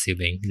what I'm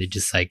assuming. They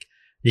just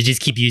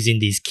keep using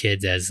these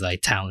kids as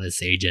like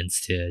talentless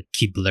agents to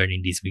keep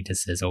learning these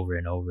weaknesses over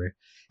and over.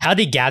 How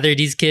they gather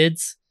these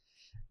kids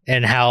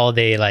and how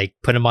they like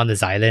put them on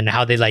this island,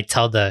 how they like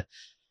tell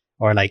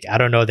or like, I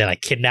don't know, they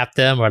like kidnap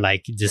them or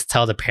like just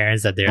tell the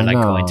parents that they're like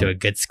going to a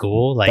good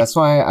school. Like, that's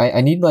why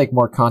I need like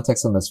more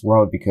context on this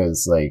world,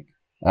 because like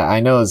I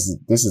know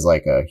this is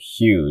like a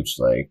huge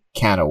like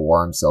can of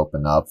worms to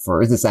open up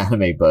for this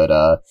anime, but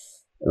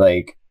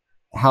like,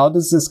 how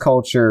does this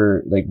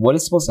culture, like, what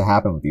is supposed to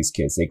happen with these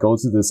kids? They go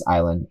to this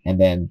island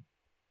and then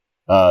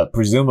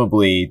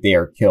presumably they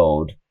are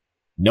killed.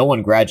 No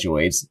one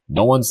graduates.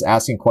 No one's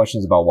asking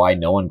questions about why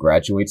no one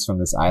graduates from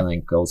this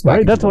island, goes back.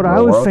 Right, that's what I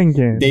was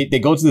thinking. They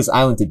go to this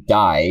island to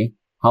die.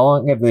 How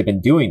long have they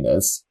been doing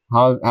this?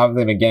 How have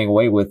they been getting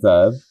away with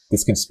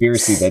this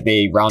conspiracy that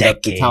they round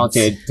up the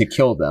talented to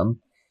kill them,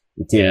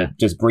 to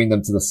just bring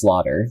them to the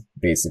slaughter,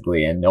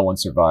 basically, and no one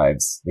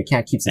survives? They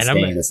can't keep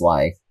sustaining this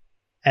lie.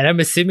 And I'm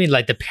assuming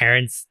like the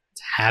parents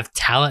have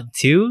talent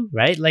too,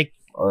 right? Like,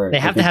 or they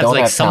have to have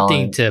like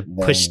something to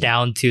push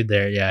down to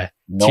their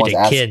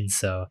kids.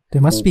 So they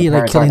must be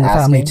like killing the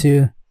family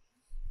too.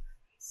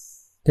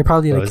 They're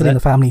probably like killing the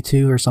family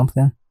too or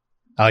something.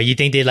 Oh, you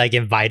think they like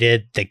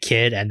invited the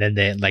kid, and then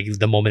they like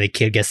the moment the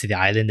kid gets to the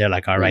island, they're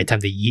like, all right, time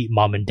to eat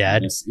mom and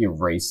dad. Just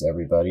erase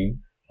everybody.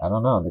 I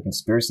don't know. The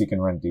conspiracy can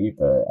run deep,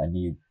 but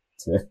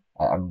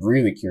I'm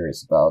really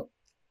curious about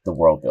the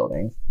world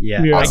building.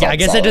 Yeah. I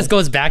guess it just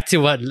goes back to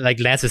what like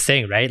Lance was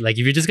saying, right? Like,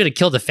 if you're just gonna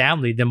kill the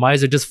family, then might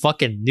as well just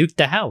fucking nuke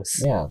the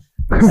house. Yeah.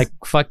 Like,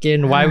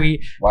 fucking why are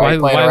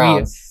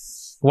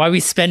we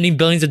spending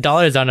billions of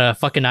dollars on a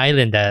fucking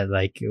island that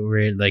like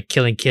we're like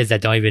killing kids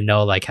that don't even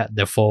know like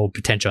their full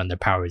potential and their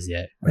powers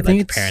yet? Or, I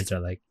think the parents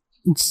are like,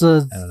 it's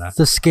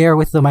the scare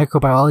with the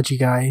microbiology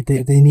guy.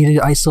 They need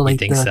to isolate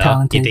the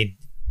talented.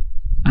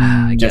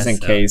 Just in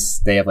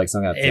case they have like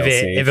some kind of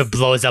if it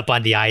blows up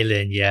on the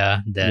island,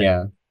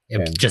 then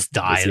it just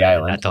the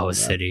island, not the whole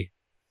city.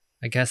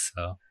 I guess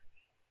so.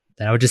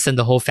 Then I would just send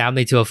the whole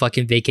family to a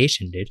fucking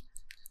vacation, dude.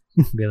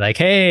 Be like,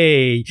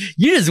 hey,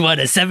 you just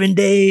want a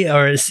 7-day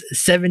or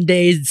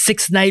 7-day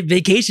 6-night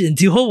vacation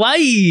to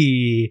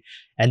Hawaii.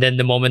 And then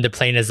the moment the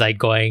plane is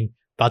like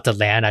about to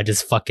land, I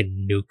just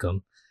fucking nuke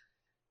them.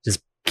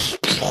 Just,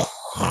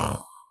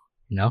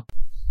 you know?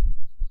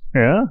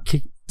 Yeah.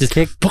 Just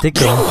kick them.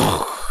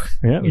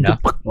 Yeah. You know?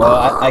 Well,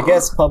 I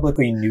guess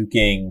publicly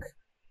nuking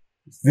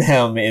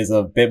them is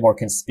a bit more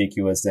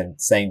conspicuous than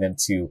sending them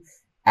to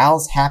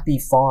Al's happy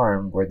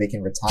farm where they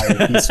can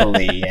retire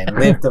peacefully and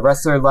live the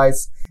rest of their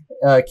lives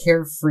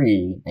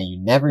carefree, and you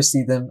never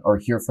see them or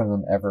hear from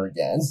them ever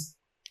again.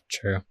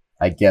 True.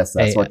 I guess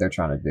that's what they're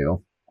trying to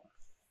do.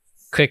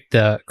 Quick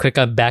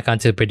back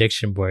onto the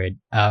prediction board.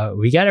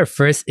 We got our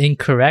first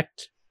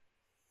incorrect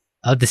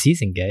of the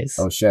season, guys.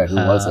 Oh shit, who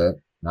was it?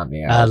 Not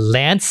me.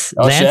 Lance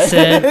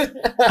said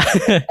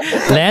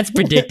Lance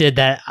predicted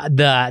that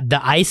the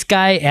ice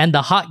guy and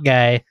the hot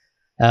guy,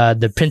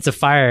 the Prince of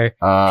Fire,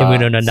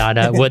 Himuro no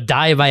Nana, would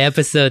die by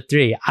episode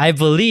 3. I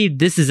believe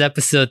this is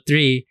episode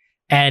 3,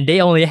 and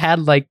they only had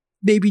like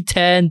maybe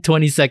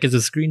 10-20 seconds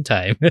of screen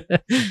time.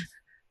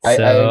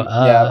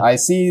 I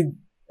see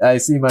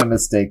my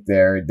mistake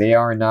there. They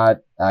are not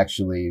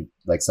actually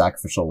like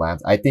sacrificial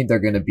lambs. I think they're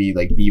gonna be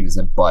like Beavis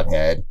and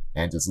Butthead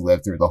and just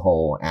live through the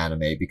whole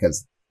anime,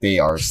 because they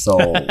are so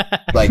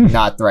like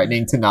not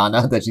threatening to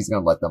Nana that she's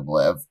gonna let them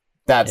live.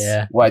 That's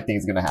what I think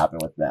is gonna happen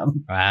with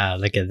them. Wow,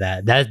 look at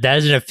that. That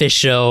is the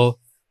official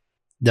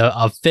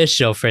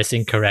first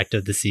incorrect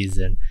of the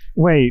season.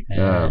 Wait,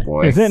 Oh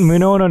boy. isn't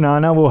Muno no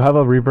Nana will have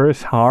a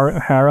reverse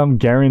harem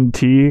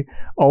guarantee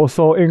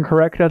also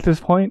incorrect at this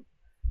point?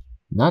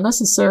 Not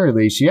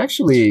necessarily. She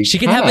actually. She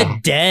can have a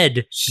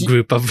dead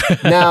group of.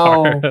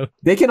 Now,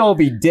 they can all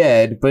be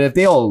dead, but if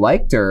they all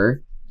liked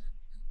her,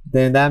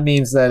 then that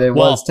means that it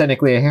was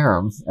technically a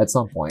harem at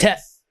some point.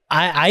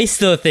 I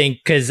still think,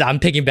 because I'm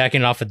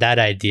piggybacking off of that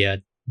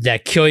idea,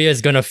 that Kyoya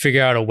is going to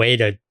figure out a way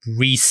to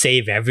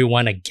resave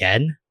everyone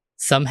again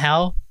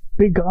somehow.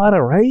 They got it,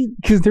 right?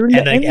 Because they're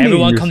and like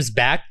everyone comes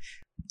back,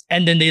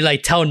 and then they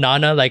like tell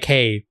Nana like,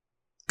 "Hey,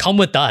 come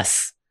with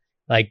us.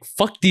 Like,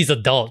 fuck these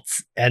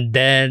adults." And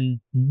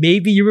then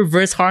maybe your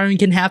reverse harem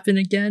can happen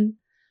again.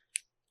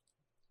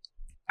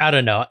 I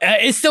don't know.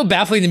 It's still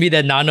baffling to me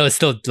that Nana is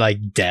still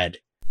like dead.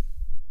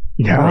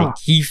 Yeah, like,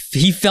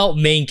 he felt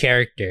main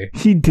character.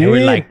 He did. And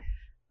we're like,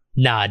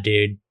 nah,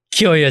 dude.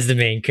 Kyoya's the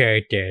main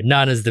character.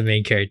 Nana's the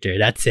main character.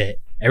 That's it.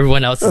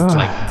 Everyone else is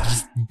like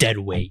just dead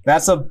weight.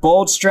 That's a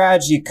bold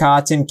strategy,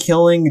 Cotton.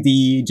 Killing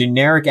the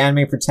generic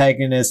anime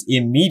protagonist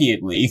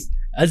immediately.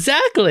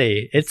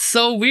 Exactly. It's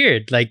so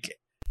weird. Like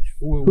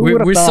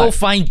we're so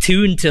fine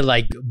tuned to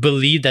like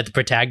believe that the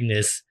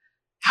protagonist,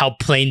 how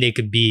plain they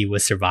could be, will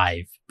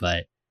survive.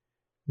 But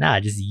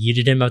nah, just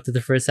yeeted him after the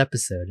first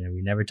episode, and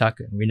we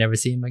never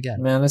see him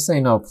again. Man, this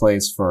ain't no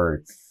place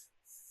for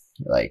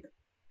like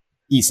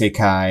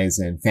isekais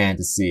and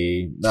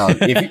fantasy. No,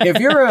 if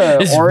you're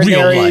a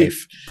ordinary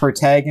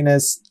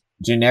protagonist,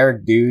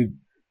 generic dude,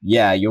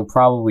 yeah, you'll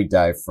probably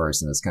die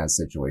first in this kind of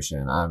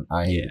situation.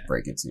 I hate to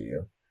break it to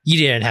you. You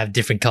didn't have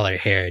different color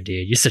hair,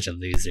 dude. You're such a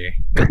loser.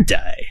 Go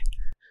die.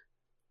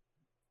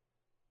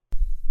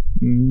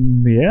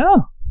 Yeah.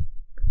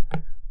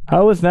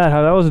 How was that?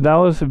 That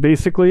was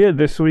basically it.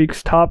 This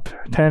week's top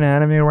 10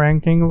 anime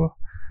ranking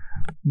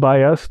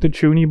by us, the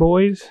Chuny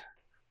Boys.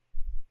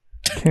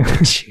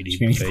 Chuny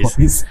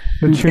Boys.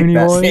 The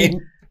Chuny Boys.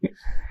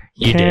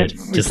 You did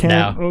just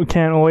now. We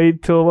can't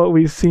wait till what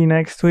we see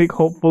next week.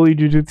 Hopefully,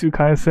 Jujutsu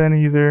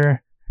Kaisen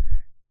either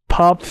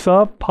pops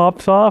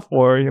off,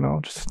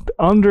 or just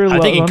under. I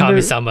think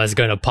Kami-sama is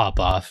gonna pop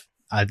off.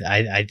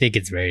 I think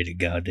it's ready to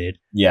go, dude.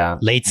 Yeah.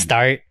 Late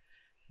start.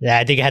 Yeah,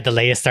 I think it had the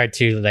latest start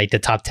to like the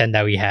top 10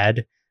 that we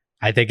had.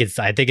 I think it's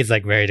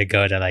like ready to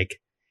go to like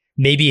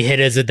maybe hit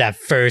us with that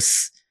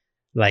first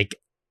like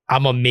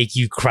I'm gonna make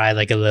you cry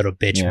like a little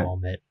bitch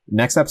moment.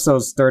 Next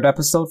episode's third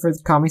episode for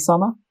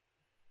Kami-sama.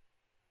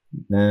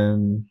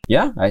 Then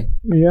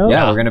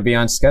we're gonna be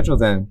on schedule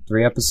then.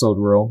 3-episode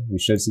rule. We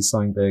should see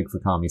something big for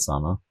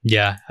Kami-sama.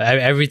 Yeah,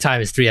 every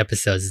time it's 3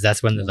 episodes.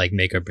 That's when the like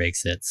make or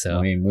breaks it. So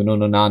I mean, Muno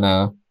no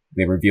Nana,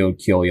 they revealed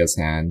Kyoya's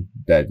hand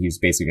that he's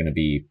basically gonna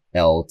be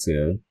L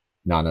to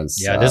Nana's.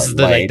 Yeah, this is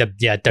their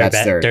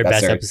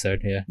best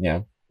episode.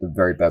 Yeah, the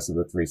very best of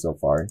the 3 so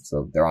far.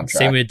 So they're on track.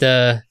 Same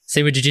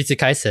with Jujutsu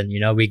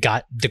Kaisen. We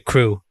got the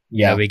crew.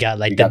 Yeah, we got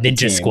like the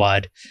ninja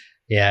squad.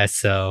 Yeah,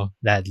 so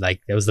that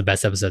was the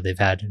best episode they've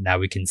had. Now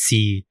we can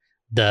see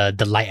the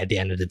light at the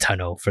end of the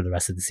tunnel for the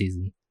rest of the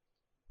season.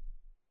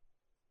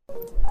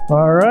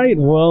 All right,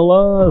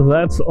 well,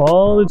 that's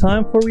all the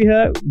time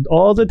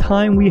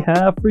we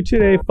have for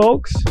today,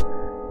 folks.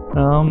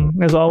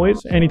 As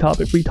always, any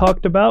topic we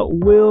talked about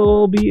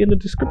will be in the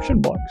description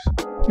box.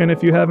 And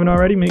if you haven't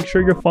already, make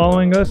sure you're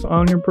following us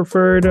on your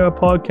preferred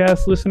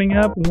podcast listening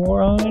app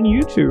or on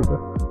YouTube.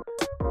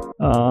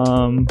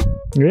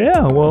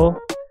 Well,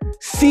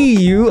 see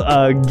you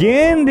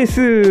again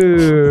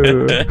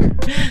desu.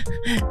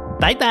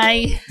 Bye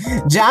bye.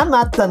 Ja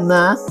mata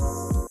na.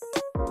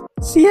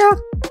 See ya.